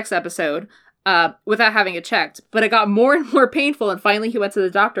filming the next episode without having it checked. But it got more and more painful, and finally he went to the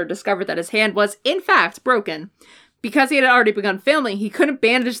doctor and discovered that his hand was, in fact, broken. Because he had already begun filming, he couldn't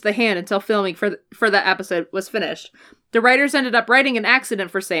bandage the hand until filming for that episode was finished. The writers ended up writing an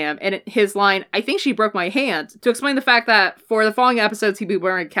accident for Sam, and his line, "I think she broke my hand," to explain the fact that for the following episodes he'd be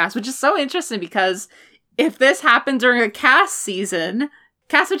wearing a cast, which is so interesting because if this happened during a cast season,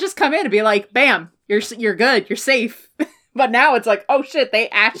 cast would just come in and be like, bam, you're good, you're safe. But now it's like, oh shit, they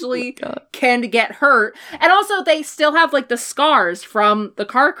actually can get hurt. And also they still have like the scars from the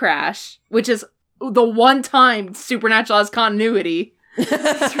car crash, which is the one time Supernatural has continuity.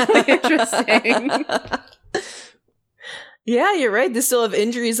 It's really interesting. Yeah, you're right. They still have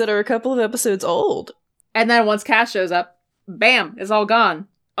injuries that are a couple of episodes old. And then once Cass shows up, bam, it's all gone.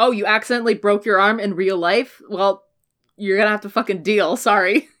 Oh, you accidentally broke your arm in real life? Well, you're gonna have to fucking deal.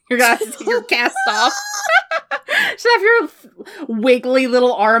 Sorry. You're gonna have to take your cast off. Should have your wiggly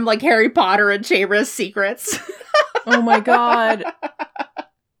little arm like Harry Potter and Chamber of Secrets. Oh my god.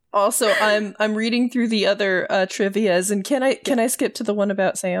 Also, I'm reading through the other trivias, and can I skip to the one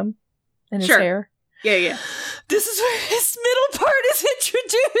about Sam and his hair? Yeah. This is where his middle part is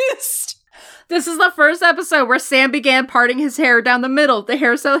introduced. This is the first episode where Sam began parting his hair down the middle. The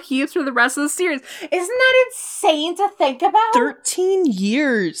hairstyle he used for the rest of the series. Isn't that insane to think about? 13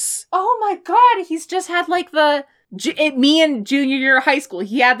 years. Oh my god, he's just had like me in junior year of high school.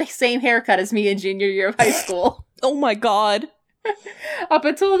 He had the same haircut as me in junior year of high school. Oh my god. Up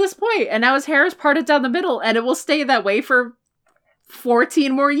until this point. And now his hair is parted down the middle, and it will stay that way for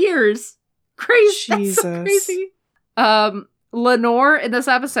 14 more years. Crazy. Jesus. That's so crazy. Lenore in this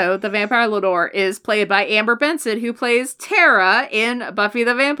episode, the vampire Lenore, is played by Amber Benson, who plays Tara in Buffy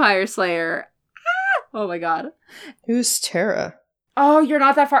the Vampire Slayer. Ah! Oh my god. Who's Tara? Oh, you're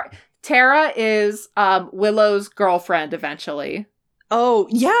not that far. Tara is Willow's girlfriend eventually. Oh,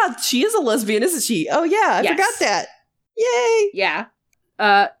 yeah, she is a lesbian, isn't she? Oh yeah, I forgot that. Yay! Yeah.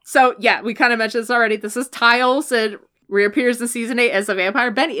 So yeah, we kind of mentioned this already. This is Ty Olsson reappears in season 8 as a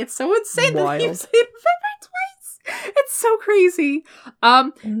vampire Benny. It's so insane that he's played a vampire twice. It's so crazy.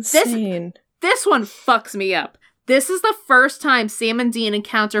 Insane. This one fucks me up. This is the first time Sam and Dean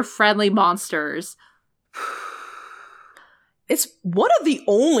encounter friendly monsters. It's one of the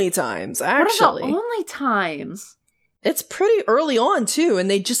only times, actually. One of the only times. It's pretty early on, too, and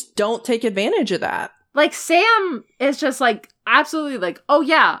they just don't take advantage of that. Like, Sam is just, like, absolutely like, oh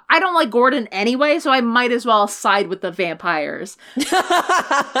yeah, I don't like Gordon anyway, so I might as well side with the vampires.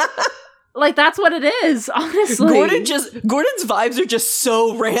 Like, that's what it is, honestly. Gordon's vibes are just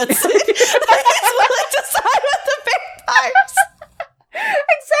so rancid. He's willing to side with the vampires.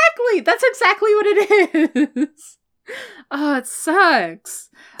 Exactly. That's exactly what it is. Oh, it sucks.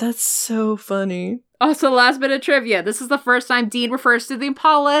 That's so funny. Also, last bit of trivia. This is the first time Dean refers to the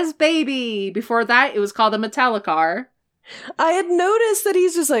Impala as baby. Before that, it was called a Metallicar. I had noticed that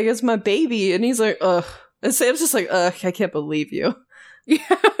he's just like, it's my baby. And he's like, ugh. And Sam's just like, ugh, I can't believe you. Yeah.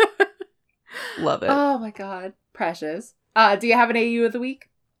 Love it. Oh my god. Precious. Do you have an AU of the week?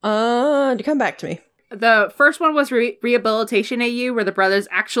 Come back to me. The first one was Rehabilitation AU, where the brothers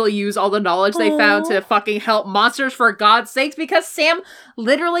actually use all the knowledge they found to fucking help monsters, for God's sakes, because Sam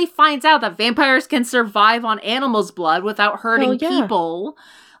literally finds out that vampires can survive on animals' blood without hurting people.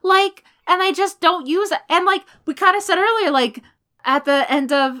 Like, and they just don't use it. And like, we kind of said earlier, like, at the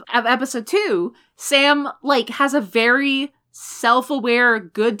end of episode 2, Sam, like, has a very self-aware,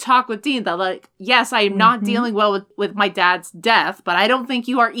 good talk with Dean that, like, yes, I am not dealing well with my dad's death, but I don't think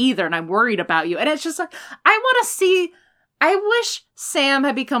you are either, and I'm worried about you. And it's just like, I wish Sam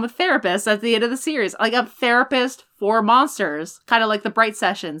had become a therapist at the end of the series, like a therapist for monsters, kind of like the Bright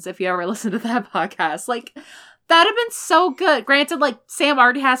Sessions, if you ever listen to that podcast. Like, that'd have been so good. Granted, like, Sam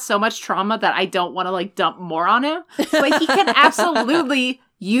already has so much trauma that I don't want to, like, dump more on him, but he can absolutely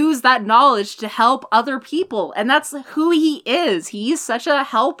use that knowledge to help other people. And that's who he is. He's such a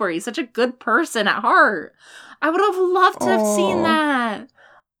helper. He's such a good person at heart. I would have loved to have seen that.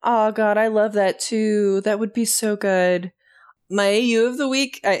 Oh, God, I love that too. That would be so good. My AU of the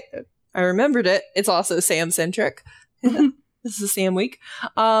week, I remembered it. It's also Sam-centric. This is a Sam week.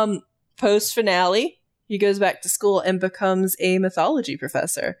 Post-finale, he goes back to school and becomes a mythology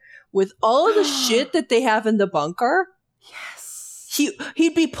professor. With all of the shit that they have in the bunker, yes.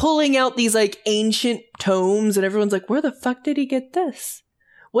 He'd be pulling out these, like, ancient tomes, and everyone's like, where the fuck did he get this?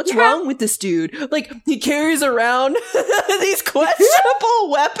 What's wrong with this dude? Like, he carries around these questionable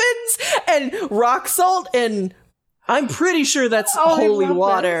weapons and rock salt, and I'm pretty sure that's holy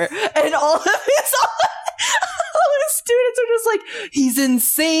water. And all of his students are just like, he's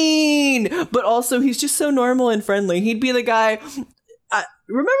insane! But also, he's just so normal and friendly. He'd be the guy...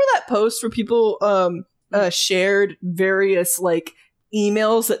 remember that post where people shared various, like,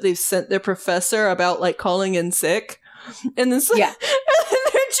 emails that they've sent their professor about, like, calling in sick? And then and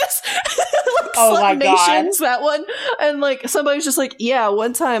they're just like, Slutnations, that one. And like, somebody's just like, yeah,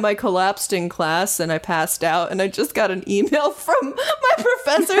 one time I collapsed in class and I passed out, and I just got an email from my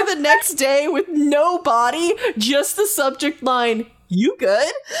professor the next day with no body, just the subject line, "You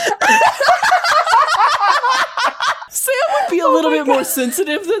good?" Sam would be a little bit more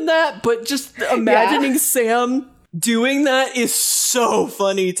sensitive than that, but just imagining Sam doing that is so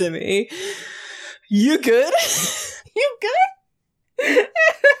funny to me. You good? You good?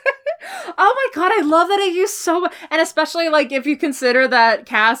 Oh my god, I love that it used so much. And especially, like, if you consider that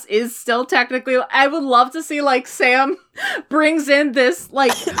Cass is still technically, I would love to see, like, Sam brings in this,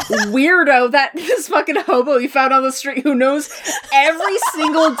 like, weirdo, that this fucking hobo he found on the street who knows every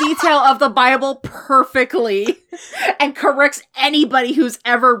single detail of the Bible perfectly and corrects anybody who's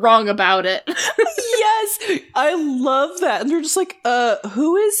ever wrong about it. Yes, I love that. And they're just like,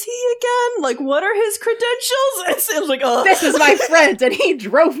 who is he again? Like, what are his credentials? And Sam's like, oh. This is my friend, and he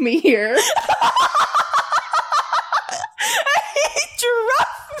drove me here. He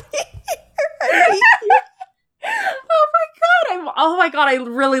drove me here. Oh my god, I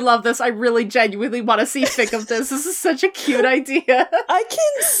really love this. I really genuinely want to see fic of this. This is such a cute idea. I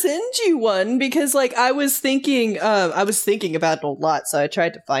can send you one because, like, I was thinking about it a lot, so I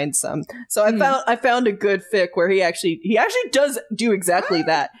tried to find some. So I found a good fic where he actually does do exactly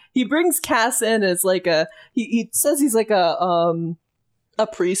that. He brings Cass in as like he says he's like a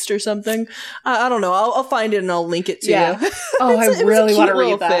priest or something. I don't know. I'll find it and I'll link it to you. Oh, I really want to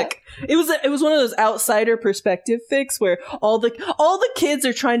read that. Fic. It was one of those outsider perspective fics where all the kids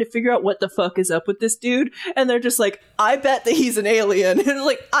are trying to figure out what the fuck is up with this dude, and they're just like, I bet that he's an alien, and it's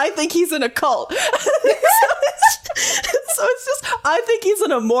like, I think he's in a cult. So it's just, I think he's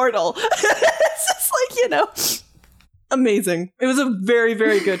an immortal. It's just like, you know, amazing. It was a very,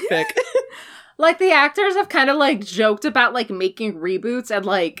 very good fic. Like, the actors have kind of, like, joked about, like, making reboots and,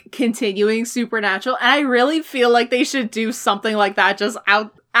 like, continuing Supernatural, and I really feel like they should do something like that, just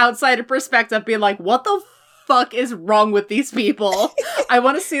outside of perspective, being like, what the fuck is wrong with these people? I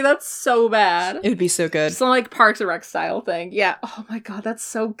want to see that so bad. It would be so good. Some, like, Parks and Rec style thing. Yeah. Oh my god, that's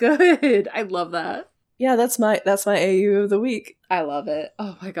so good. I love that. Yeah, that's my AU of the week. I love it.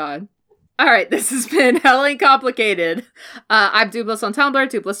 Oh my god. All right, this has been Hell Ain't Complicated. I'm Dupless on Tumblr,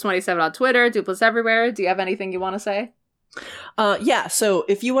 Dupless27 on Twitter, Dupless everywhere. Do you have anything you want to say? Yeah, so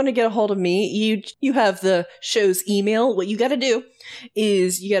if you want to get a hold of me, you have the show's email. What you got to do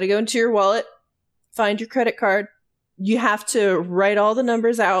is you got to go into your wallet, find your credit card. You have to write all the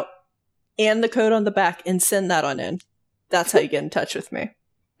numbers out and the code on the back and send that on in. That's how you get in touch with me.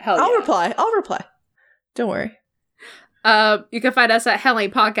 Hell yeah. I'll reply. Don't worry. You can find us at Hell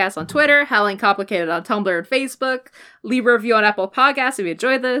Ain't Podcast on Twitter, Hell Ain't Complicated on Tumblr and Facebook. Leave a review on Apple Podcasts if you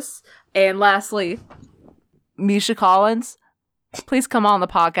enjoyed this. And lastly, Misha Collins, please come on the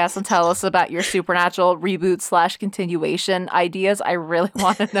podcast and tell us about your Supernatural reboot / continuation ideas. I really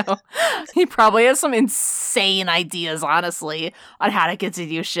want to know. He probably has some insane ideas, honestly, on how to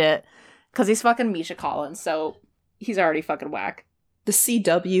continue shit. Because he's fucking Misha Collins, so he's already fucking whack. The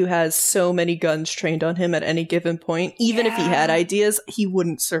CW has so many guns trained on him at any given point. Even if he had ideas, he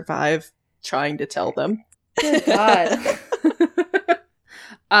wouldn't survive trying to tell them. Good God.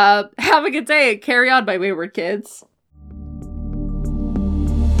 Have a good day and carry on, my wayward kids.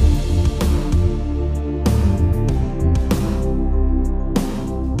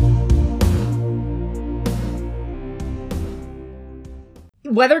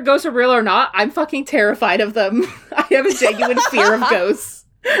 Whether ghosts are real or not, I'm fucking terrified of them. I have a genuine fear of ghosts.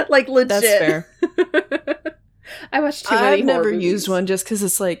 Like, legit. That's fair. I watched too many I've never horror movies. used one just because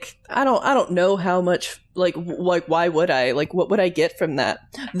it's like, I don't know how much, like, why would I? Like, what would I get from that?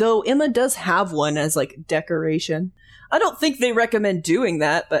 Though Emma does have one as, like, decoration. I don't think they recommend doing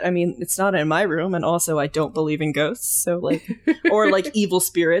that, but I mean, it's not in my room, and also I don't believe in ghosts, so, like, or, like, evil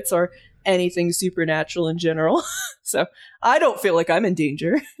spirits, or anything supernatural in general. So I don't feel like I'm in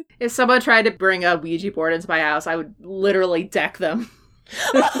danger. If someone tried to bring a Ouija board into my house, I would literally deck them.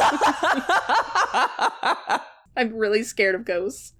 I'm really scared of ghosts.